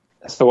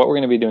 So what we're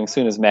going to be doing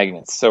soon is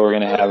magnets. So we're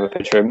going to have a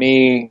picture of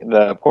me,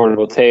 the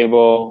portable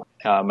table,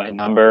 my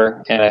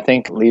number, and I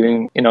think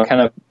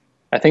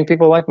I think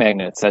people like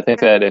magnets. I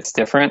think that it's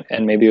different,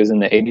 and maybe it was in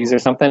the 80s or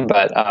something,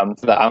 but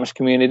for the Amish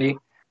community,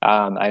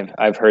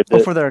 I've heard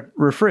that. Oh, for their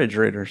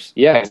refrigerators.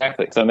 Yeah,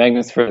 exactly. So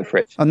magnets for the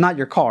fridge. Oh, not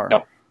your car.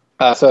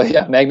 No. So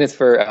yeah, magnets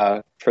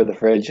for the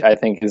fridge, I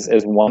think is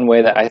one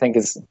way that I think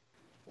is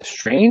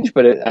strange,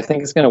 but I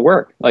think it's going to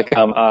work. Like,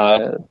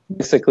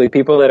 basically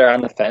people that are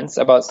on the fence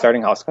about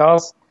starting house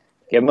calls,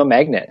 give them a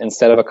magnet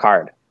instead of a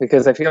card,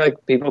 because I feel like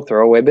people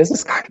throw away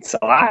business cards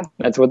a lot.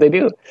 That's what they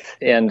do.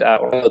 And,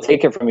 or they'll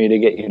take it from you to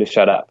get you to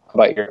shut up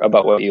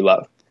about what you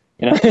love.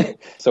 You know?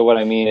 So what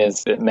I mean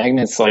is that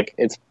magnets, like,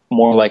 it's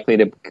more likely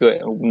to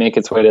make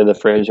its way to the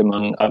fridge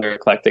among other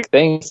eclectic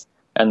things.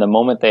 And the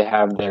moment they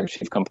have their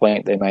chief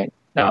complaint, they might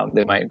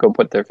go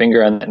put their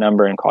finger on that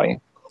number and call you.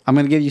 I'm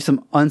going to give you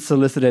some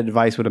unsolicited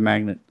advice with a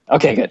magnet.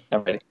 Okay, good.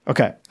 I'm ready.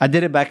 Okay. I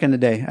did it back in the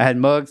day. I had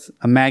mugs,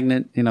 a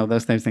magnet,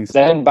 those things.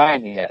 I didn't buy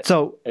any yet.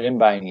 So I didn't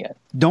buy any yet.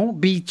 Don't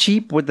be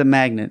cheap with the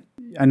magnet.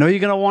 I know you're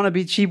going to want to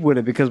be cheap with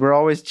it because we're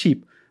always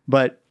cheap.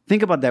 But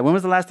think about that. When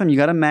was the last time you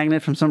got a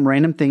magnet from some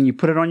random thing, you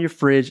put it on your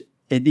fridge,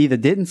 it either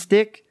didn't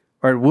stick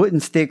or it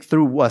wouldn't stick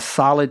through a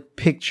solid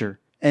picture?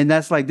 And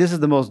that's like, this is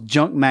the most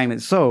junk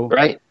magnet. So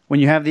right. When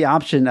you have the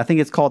option, I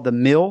think it's called the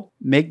mill,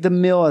 make the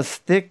mill a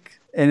stick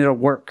and it'll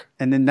work.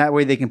 And then that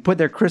way they can put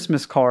their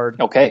Christmas card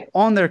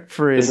on their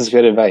fridge. This is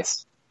good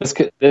advice. This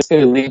could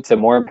lead to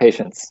more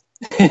patients.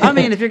 I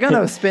mean, if you're going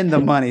to spend the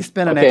money,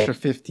 spend an extra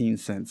 15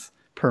 cents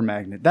per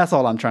magnet. That's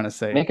all I'm trying to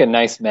say. Make a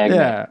nice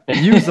magnet.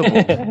 Yeah, usable.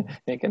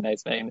 Make a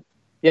nice magnet.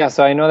 Yeah,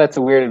 so I know that's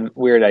a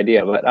weird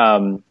idea, but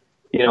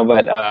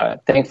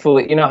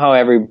thankfully, you know how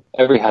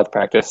every health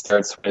practice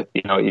starts with,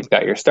 you've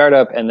got your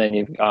startup, and then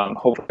you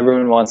hopefully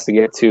everyone wants to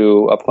get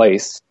to a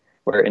place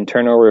where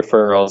internal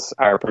referrals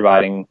are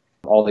providing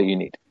all that you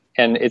need.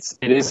 And it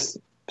is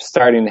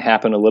starting to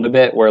happen a little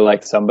bit where,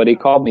 like, somebody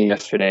called me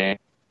yesterday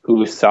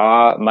who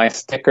saw my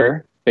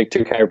sticker, Big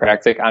Two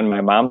Chiropractic, on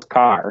my mom's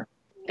car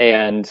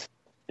and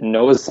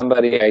knows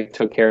somebody I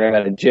took care of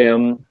at a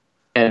gym.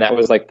 And that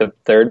was like the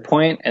third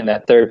point, and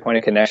that third point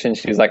of connection,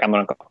 she was like, I'm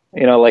going to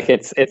go. Like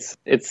it's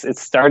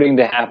starting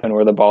to happen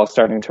where the ball is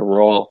starting to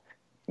roll.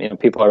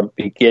 People are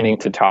beginning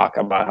to talk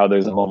about how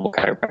there's a mobile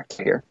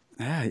chiropractor here.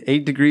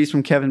 8 degrees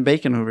from Kevin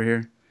Bacon over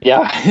here.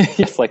 Yeah,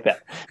 just like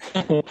that.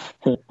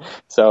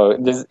 So,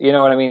 you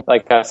know what I mean?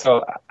 Like,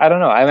 so I don't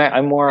know.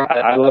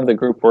 I love the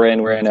group we're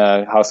in. We're in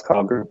a house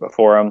call group, a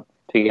forum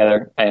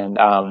together. And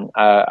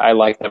I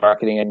like the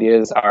marketing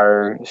ideas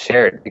are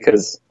shared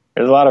because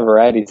there's a lot of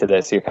variety to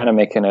this. You're kind of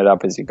making it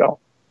up as you go.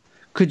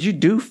 Could you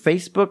do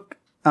Facebook?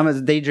 I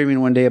was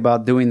daydreaming one day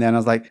about doing that. And I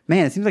was like,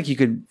 man, it seems like you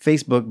could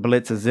Facebook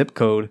blitz a zip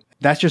code.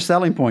 That's your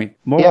selling point.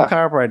 Mobile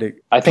chiropractic.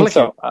 I think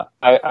so.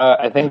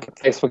 I think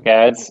Facebook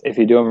ads, if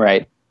you do them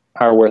right,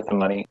 are worth the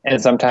money.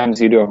 And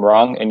sometimes you do them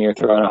wrong and you're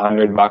throwing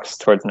 $100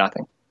 towards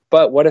nothing.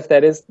 But what if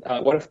that is,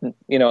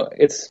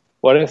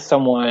 what if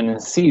someone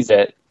sees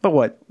it? But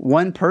what?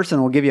 One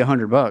person will give you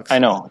 $100. I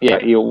know. Yeah.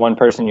 One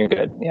person, you're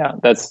good. Yeah.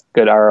 That's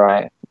good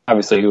ROI.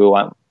 Obviously, we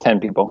want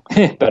 10 people.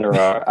 Better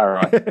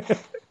ROI.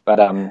 But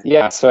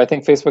so I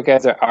think Facebook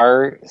ads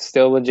are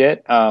still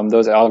legit.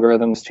 Those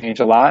algorithms change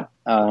a lot.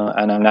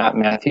 And I'm not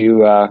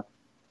Matthew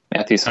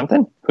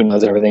something who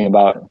knows everything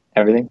about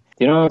everything.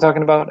 Do you know what I'm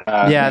talking about?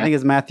 I think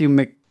it's Matthew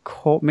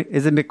McCoy.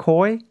 Is it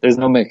McCoy? There's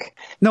no Mick.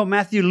 No,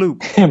 Matthew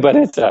Luke. But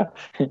it's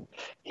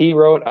he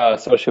wrote a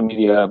social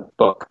media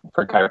book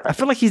for chiropractic. I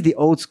feel like he's the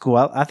old school.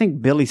 I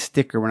think Billy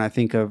Sticker when I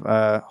think of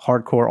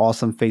hardcore,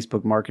 awesome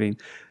Facebook marketing.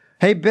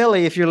 Hey,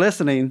 Billy, if you're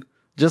listening,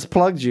 just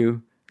plugged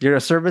you. Your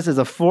service is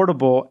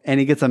affordable and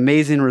he gets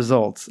amazing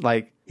results.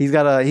 Like he's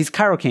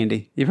Chiro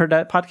Candy. You've heard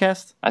that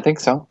podcast? I think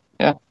so.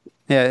 Yeah.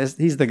 Yeah,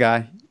 he's the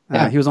guy.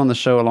 He was on the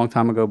show a long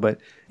time ago, but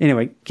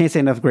anyway, can't say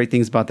enough great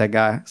things about that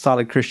guy.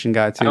 Solid Christian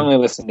guy too. I only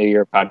listen to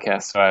your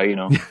podcast, so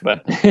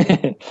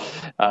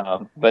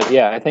but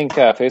yeah, I think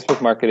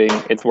Facebook marketing,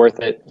 it's worth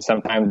it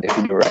sometimes if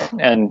you do it right.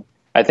 And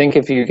I think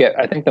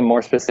the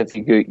more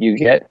specific you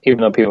get, even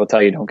though people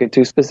tell you don't get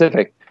too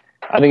specific,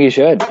 I think you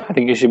should. I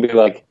think you should be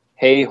like,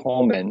 hey,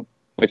 Holman,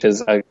 which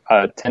is a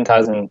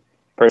 10,000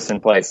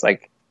 person place.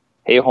 Like,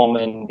 hey,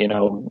 Holman,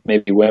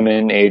 maybe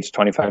women age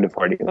 25 to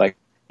 40, like,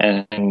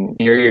 and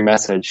hear your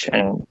message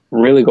and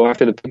really go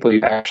after the people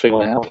you actually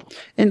want to help.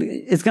 And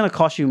it's going to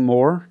cost you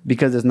more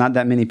because there's not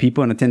that many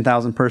people in a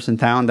 10,000 person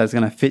town that's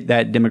going to fit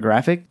that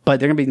demographic, but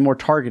they're going to be more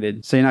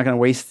targeted. So you're not going to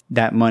waste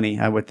that money,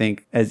 I would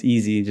think, as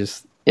easy.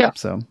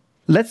 So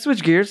let's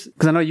switch gears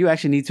because I know you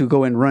actually need to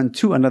go and run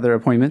to another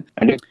appointment.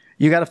 I do.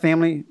 You got a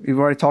family. You've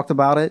already talked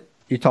about it.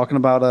 You're talking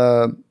about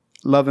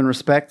love and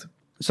respect.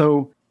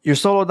 So you're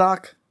solo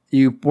doc.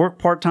 You work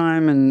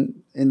part-time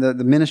in the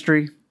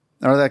ministry,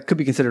 or that could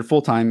be considered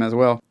full-time as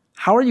well.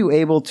 How are you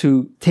able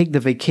to take the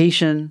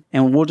vacation?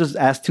 And we'll just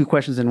ask 2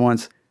 questions in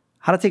once.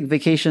 How to take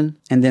vacation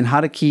and then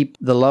how to keep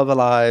the love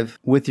alive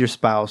with your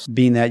spouse,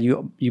 being that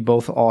you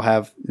both all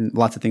have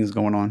lots of things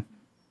going on.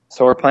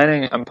 So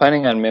I'm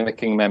planning on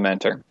mimicking my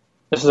mentor.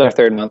 This is our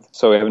 3rd month,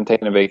 so we haven't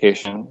taken a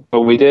vacation,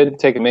 but we did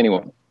take a mini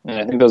one. And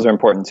I think those are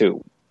important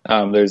too.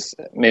 There's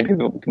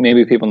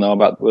maybe people know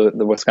about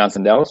the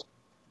Wisconsin Dells.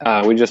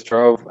 We just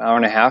drove an hour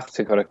and a half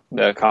to go to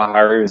the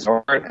Kalahari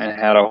Resort and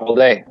had a whole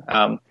day.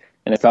 And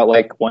it felt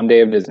like one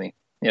day of Disney.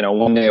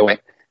 one day away.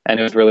 And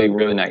it was really,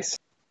 really nice.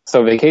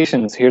 So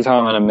vacations, here's how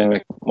I'm going to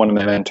mimic one of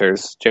my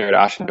mentors, Jared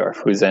Oschendorf,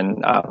 who's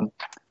in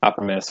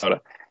upper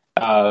Minnesota.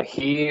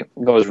 He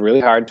goes really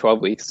hard,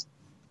 12 weeks,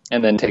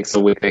 and then takes a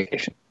week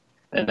vacation.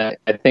 And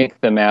I think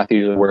the math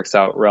usually works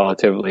out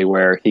relatively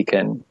where he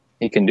can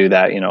do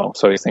that,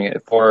 so he's thinking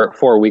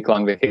four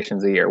week-long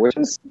vacations a year, which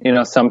is,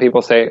 some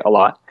people say a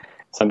lot.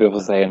 Some people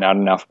say not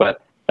enough,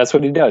 but that's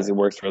what he does. He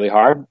works really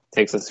hard,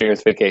 takes a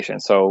serious vacation.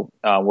 So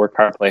work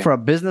hard, play. For a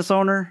business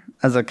owner,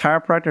 as a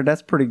chiropractor,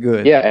 that's pretty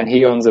good. Yeah, and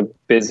he owns a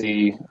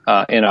busy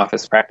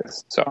in-office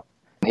practice. So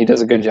he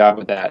does a good job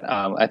with that.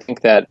 I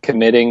think that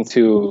committing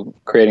to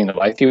creating the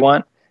life you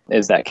want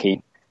is that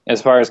key.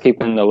 As far as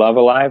keeping the love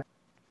alive,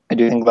 I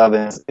do think love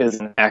is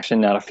an action,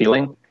 not a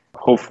feeling.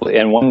 Hopefully,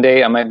 and one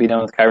day I might be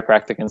done with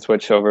chiropractic and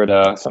switch over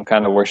to some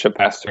kind of worship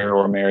pastor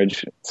or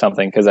marriage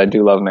something, because I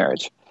do love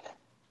marriage.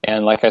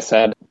 And like I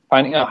said,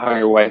 finding out how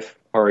your wife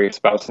or your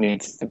spouse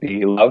needs to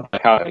be loved,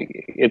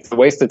 it's a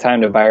waste of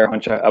time to buy her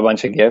a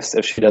bunch of gifts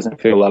if she doesn't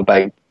feel loved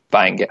by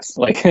buying gifts.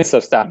 So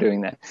stop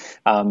doing that.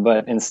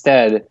 But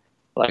instead,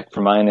 like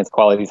for mine, it's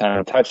quality time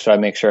and touch. So I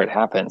make sure it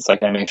happens.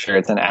 Like I make sure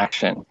it's an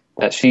action,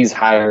 that she's a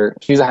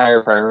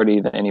higher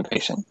priority than any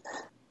patient,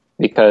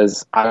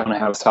 because I don't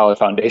have a solid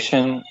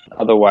foundation.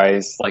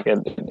 Otherwise,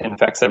 it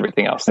infects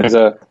everything else. There's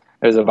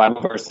a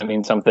Bible verse that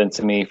means something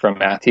to me from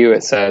Matthew.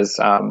 It says,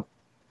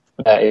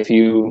 that if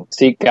you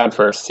seek God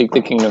first, seek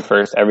the kingdom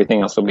first,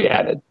 everything else will be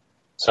added.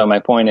 So my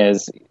point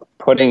is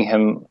putting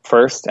him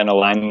first and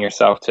aligning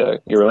yourself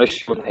to your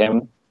relationship with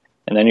him,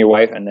 and then your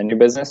wife, and then your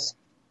business,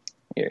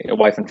 your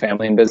wife and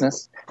family and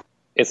business.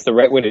 It's the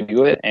right way to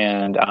do it,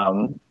 and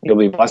you'll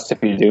be blessed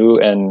if you do,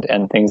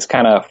 and things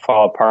kind of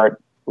fall apart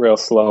real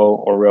slow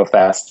or real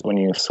fast when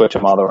you switch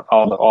them all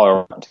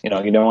around. You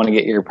don't want to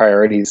get your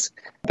priorities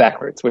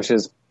backwards, which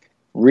is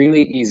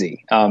really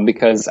easy,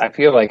 because I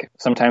feel like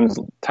sometimes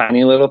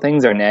tiny little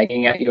things are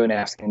nagging at you and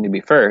asking to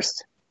be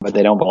first, but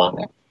they don't belong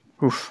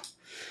there. Oof.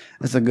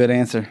 That's a good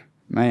answer,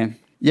 man.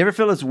 You ever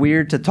feel it's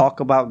weird to talk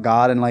about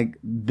God and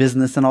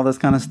business and all this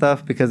kind of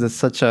stuff because it's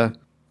such a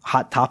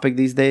hot topic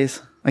these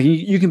days? Like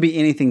you can be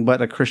anything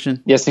but a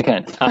Christian. Yes, you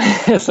can.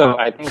 So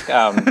I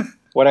think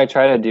what I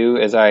try to do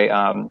is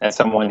as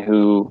someone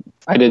who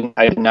I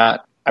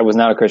was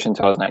not a Christian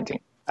until I was 19.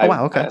 Oh,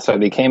 wow, okay. So I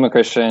became a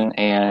Christian,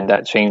 and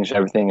that changed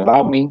everything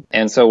about me.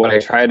 And so what I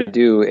try to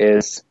do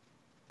is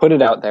put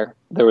it out there.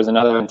 There was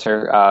another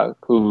mentor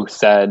who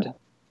said,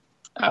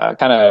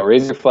 kind of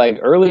raise your flag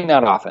early,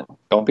 not often.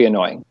 Don't be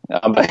annoying.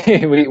 But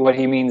what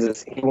he means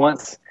is he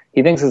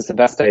thinks it's the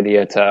best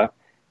idea to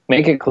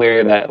make it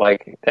clear that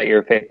that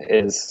your faith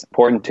is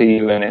important to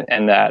you,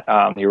 and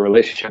that your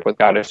relationship with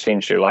God has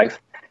changed your life,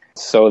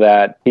 so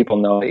that people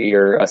know that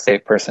you're a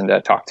safe person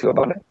to talk to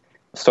about it.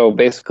 So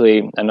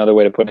basically, another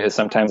way to put it is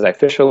sometimes I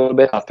fish a little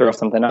bit. I'll throw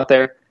something out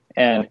there,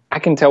 and I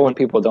can tell when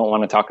people don't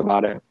want to talk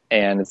about it,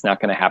 and it's not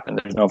going to happen.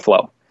 There's no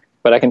flow.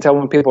 But I can tell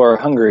when people are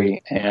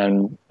hungry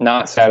and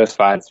not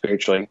satisfied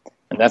spiritually,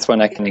 and that's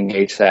when I can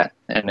engage that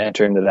and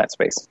enter into that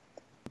space.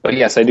 But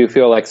yes, I do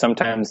feel like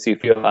sometimes you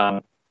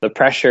feel the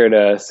pressure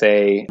to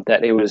say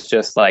that it was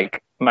just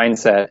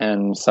mindset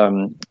and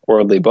some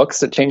worldly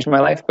books that changed my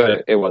life,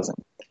 but it wasn't.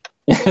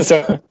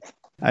 So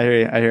I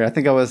hear you. I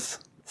think I was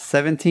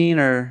 17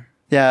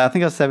 I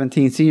think I was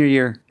 17, senior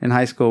year in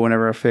high school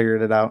whenever I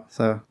figured it out.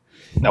 So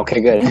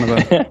okay, good.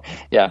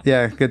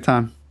 Yeah, good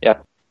time. Yeah.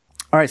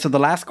 All right, so the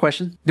last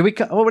question.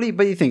 What do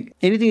you think?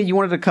 Anything you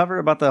wanted to cover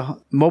about the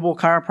mobile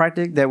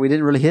chiropractic that we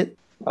didn't really hit?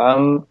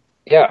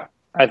 Yeah.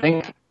 I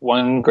think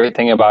one great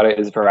thing about it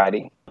is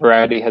variety.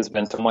 Variety has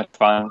been so much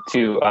fun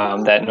to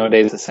that no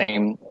day is the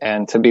same,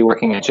 and to be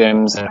working at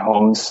gyms and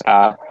homes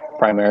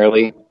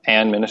primarily,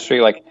 and ministry.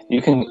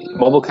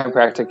 Mobile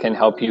chiropractic can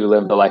help you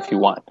live the life you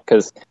want,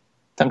 because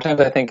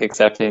sometimes I think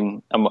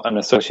accepting an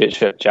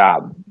associateship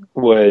job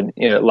would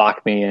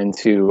lock me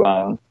into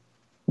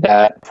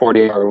that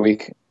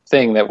 40-hour-a-week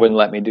thing that wouldn't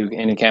let me do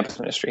any campus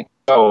ministry.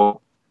 So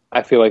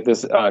I feel like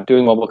this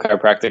doing mobile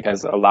chiropractic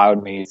has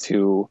allowed me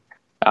to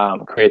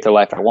create the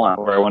life I want,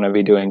 where I want to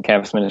be doing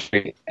campus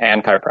ministry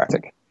and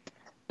chiropractic.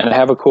 And I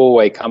have a cool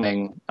way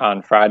coming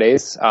on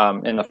Fridays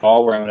in the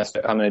fall, where I'm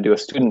going to do a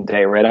student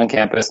day right on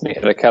campus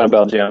at a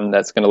kettlebell gym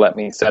that's going to let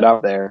me set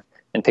out there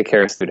and take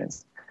care of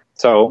students.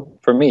 So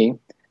for me,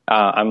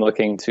 I'm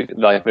looking to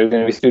there's going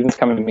to be students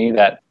coming to me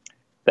that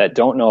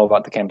don't know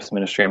about the campus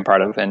ministry I'm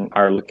part of and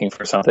are looking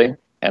for something,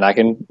 and I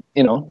can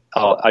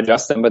I'll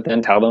adjust them, but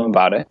then tell them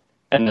about it.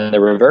 And then the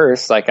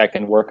reverse, I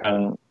can work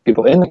on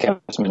people in the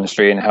campus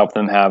ministry and help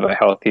them have a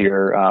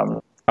healthier,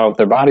 help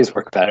their bodies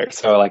work better.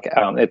 So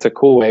it's a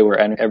cool way where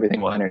everything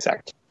will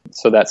intersect.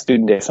 So that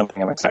student day is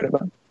something I'm excited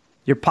about.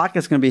 Your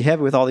pocket's going to be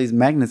heavy with all these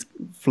magnets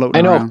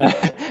floating around.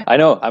 I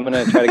know. I'm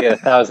going to try to get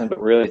 1,000, but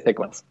really thick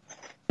ones.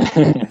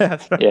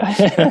 That's right.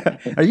 Yeah.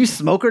 Are you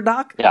smoker,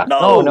 Doc? Yeah.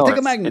 No, take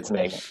a magnet. It's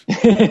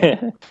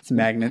magnet. It's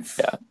magnets.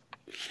 Yeah.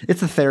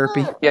 It's a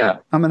therapy. Yeah.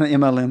 I'm an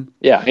MLM.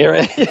 Yeah, you're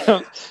right.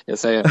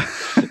 Yes, I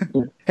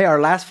am. Hey, our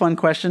last fun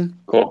question.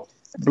 Cool.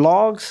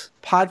 Blogs,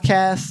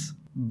 podcasts,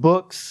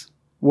 books.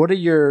 What are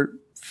your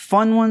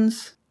fun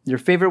ones, your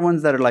favorite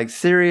ones that are like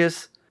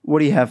serious. What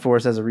do you have for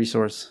us as a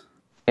resource?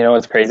 You know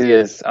what's crazy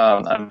is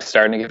I'm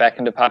starting to get back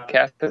into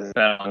podcasts because it's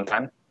been a long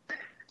time.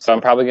 So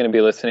I'm probably going to be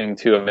listening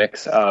to a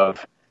mix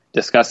of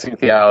discussing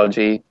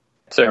theology,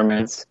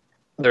 sermons.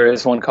 There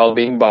is one called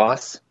Being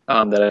Boss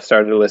that I've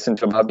started to listen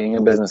to about being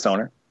a business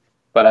owner.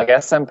 But I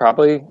guess I'm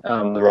probably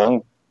the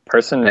wrong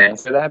person to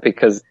answer that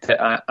because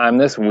I'm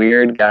this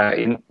weird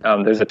guy.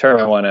 There's a term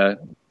I want to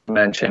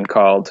mention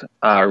called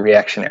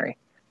reactionary,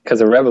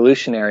 because a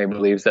revolutionary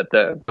believes that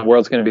the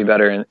world's going to be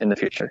better in the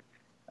future.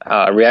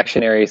 A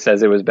reactionary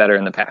says it was better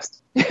in the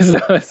past.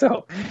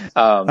 So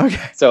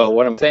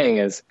what I'm saying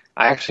is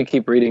I actually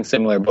keep reading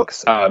similar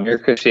books. Mere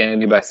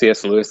Christianity by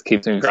C.S. Lewis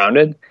keeps me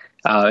grounded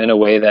in a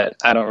way that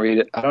I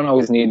don't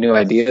always need new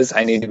ideas.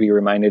 I need to be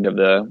reminded of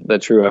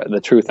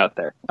the truth out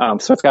there.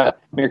 So it's got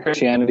Mere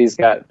Christianity's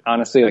got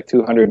honestly like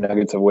 200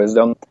 nuggets of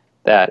wisdom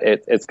that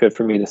it's good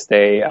for me to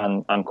stay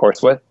on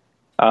course with.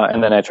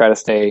 And then I try to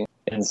stay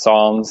in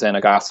Psalms and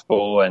a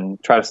gospel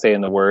and try to stay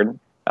in the Word.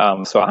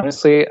 So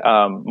honestly,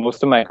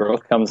 most of my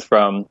growth comes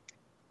from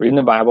reading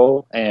the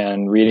Bible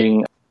and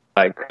reading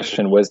like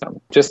Christian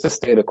wisdom just to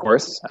stay the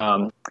course.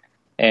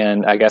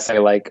 And I guess I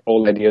like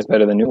old ideas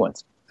better than new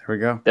ones. There we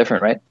go.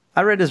 Different, right?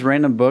 I read this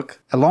random book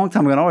a long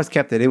time ago and always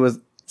kept it.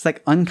 It's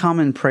like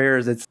Uncommon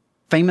Prayers. It's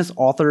famous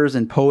authors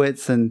and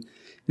poets and,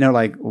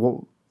 like,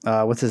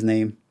 what's his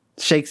name?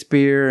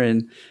 Shakespeare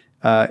and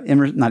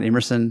not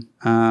Emerson.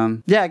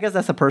 I guess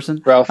that's a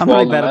person. Ralph I'm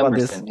Waldo really bad about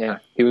Emerson. this. Yeah,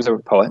 he was a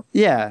poet.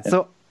 Yeah,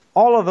 so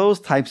all of those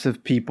types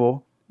of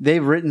people,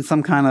 they've written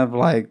some kind of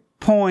like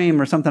poem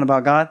or something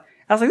about God.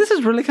 I was like, this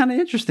is really kind of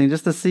interesting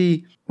just to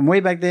see from way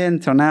back then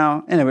till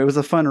now. Anyway, it was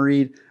a fun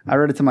read. I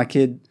read it to my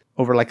kid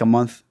over like a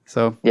month.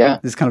 So yeah,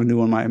 it's kind of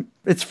new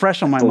it's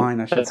fresh on my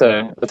mind. I should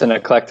say. It's an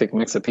eclectic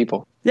mix of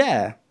people.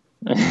 Yeah.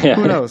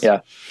 Who knows?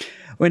 Yeah.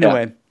 Well,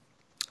 anyway,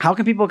 how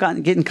can people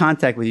get in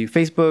contact with you?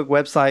 Facebook,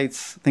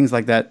 websites, things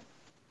like that.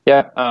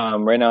 Yeah.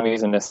 Right now I'm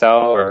using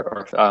Estelle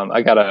or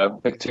I got a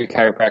Victory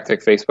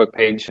Chiropractic Facebook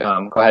page.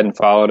 Go ahead and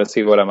follow to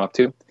see what I'm up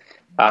to.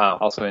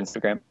 Also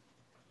Instagram.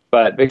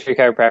 But Victory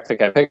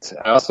Chiropractic,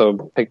 I also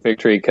picked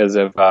Victory because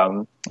of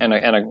and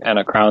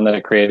a crown that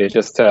I created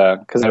just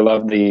because I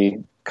love the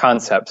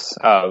concepts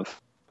of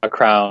a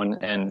crown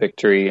and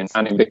victory and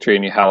finding victory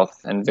in your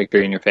health and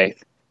victory in your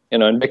faith.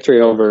 And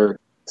victory over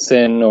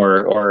sin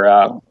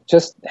or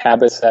just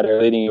habits that are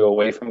leading you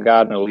away from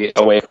God and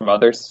away from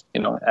others.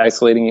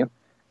 Isolating you.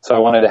 So I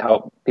wanted to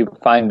help people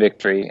find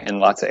victory in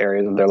lots of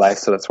areas of their life.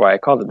 So that's why I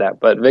called it that.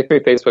 But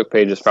Victory Facebook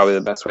page is probably the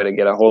best way to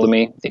get a hold of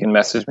me. You can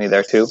message me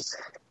there too.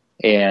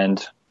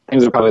 And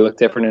things will probably look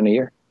different in a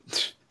year.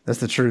 That's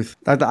the truth.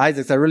 Dr.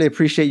 Isaacs, I really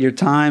appreciate your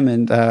time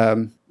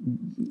and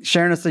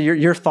sharing us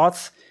your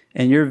thoughts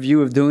and your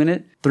view of doing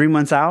it 3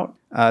 months out.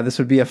 This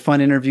would be a fun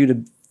interview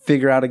to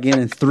figure out again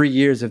in 3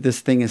 years if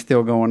this thing is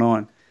still going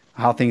on,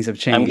 how things have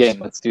changed. I'm game.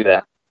 Let's do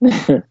that.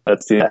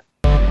 Let's do that.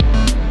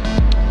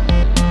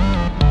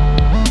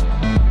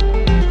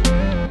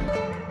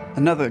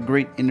 Another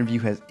great interview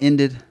has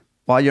ended.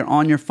 While you're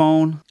on your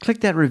phone,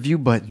 click that review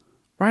button.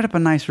 Write up a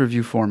nice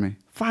review for me.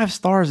 5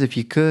 stars if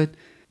you could.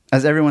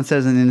 As everyone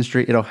says in the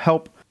industry, it'll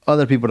help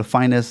other people to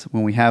find us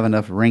when we have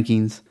enough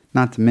rankings.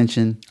 Not to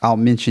mention, I'll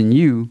mention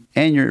you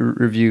and your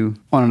review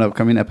on an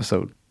upcoming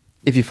episode.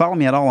 If you follow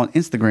me at all on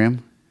Instagram,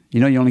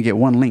 you only get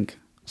one link.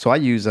 So I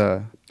use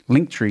a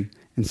Linktree.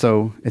 And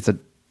so it's a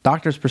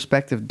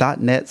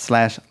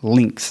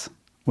doctorsperspective.net/links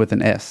with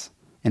an S.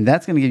 And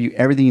that's going to give you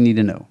everything you need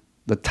to know.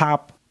 The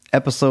top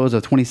episodes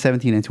of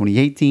 2017 and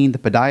 2018, the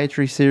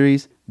podiatry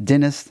series,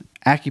 dentist,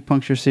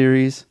 acupuncture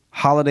series,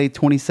 holiday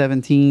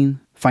 2017,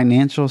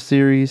 financial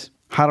series,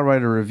 how to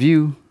write a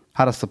review,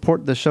 how to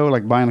support the show,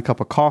 like buying a cup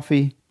of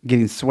coffee,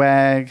 getting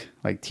swag,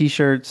 like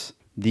t-shirts,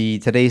 the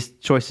Today's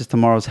Choices,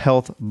 Tomorrow's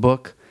Health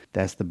book.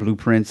 That's the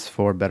blueprints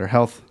for better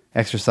health,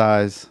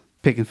 exercise,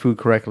 picking food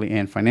correctly,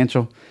 and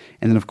financial.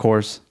 And then, of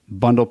course,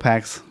 bundle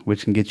packs,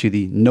 which can get you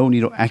the No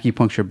Needle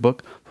Acupuncture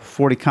book for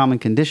 40 common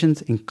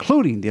conditions,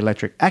 including the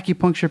electric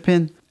acupuncture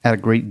pin at a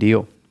great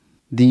deal.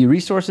 The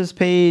resources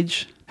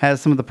page has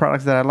some of the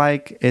products that I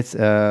like. It's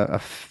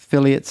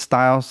affiliate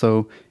style,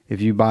 so if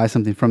you buy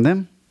something from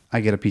them, I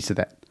get a piece of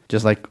that.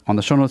 Just like on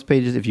the show notes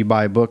pages, if you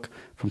buy a book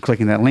from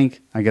clicking that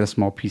link, I get a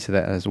small piece of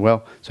that as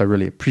well. So I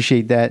really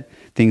appreciate that.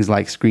 Things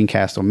like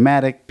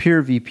Screencast-O-Matic,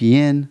 Pure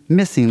VPN,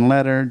 Missing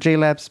Letter,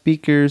 JLab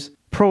speakers,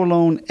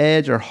 ProLone,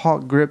 Edge, or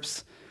Hawk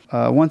grips.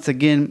 Once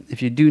again,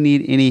 if you do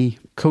need any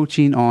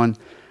coaching on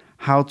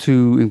how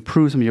to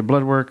improve some of your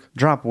blood work,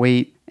 drop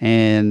weight,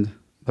 and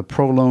the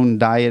ProLone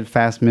diet,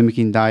 fast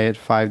mimicking diet,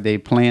 5-day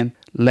plan,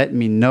 let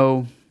me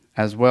know.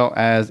 As well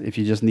as if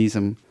you just need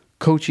some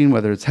coaching,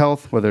 whether it's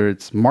health, whether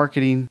it's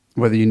marketing,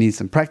 whether you need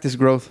some practice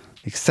growth,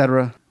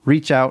 etc.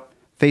 Reach out.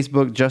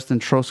 Facebook, Justin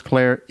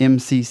Trosclair,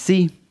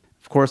 MCC.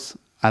 Of course,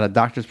 at a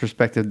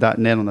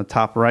doctorsperspective.net on the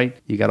top right,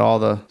 you got all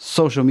the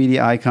social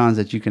media icons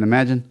that you can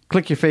imagine.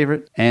 Click your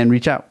favorite and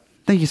reach out.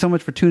 Thank you so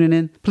much for tuning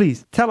in.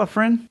 Please tell a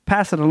friend,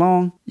 pass it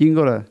along. You can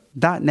go to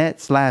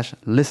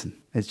 .net/listen.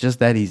 It's just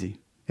that easy.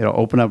 It'll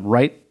open up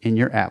right in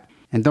your app.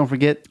 And don't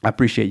forget, I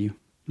appreciate you.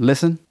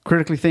 Listen,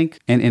 critically think,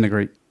 and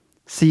integrate.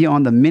 See you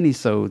on the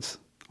mini-sodes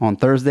on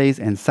Thursdays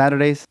and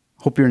Saturdays.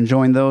 Hope you're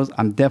enjoying those.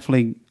 I'm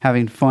definitely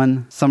having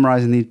fun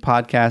summarizing these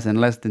podcasts in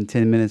less than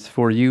 10 minutes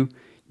for you.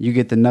 You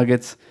get the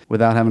nuggets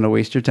without having to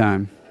waste your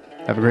time.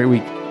 Have a great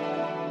week.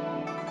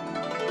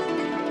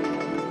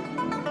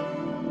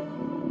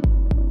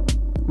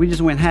 We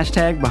just went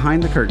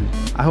 #behind the curtain.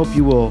 I hope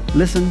you will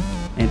listen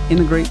and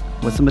integrate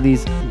what some of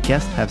these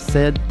guests have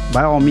said.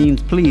 By all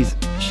means, please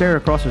share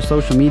across your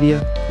social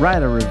media,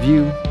 write a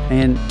review,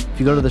 and if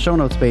you go to the show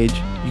notes page,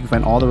 you can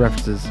find all the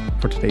references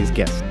for today's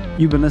guest.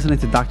 You've been listening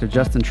to Dr.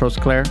 Justin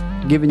Trosclair,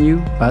 giving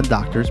you a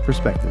doctor's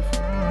perspective.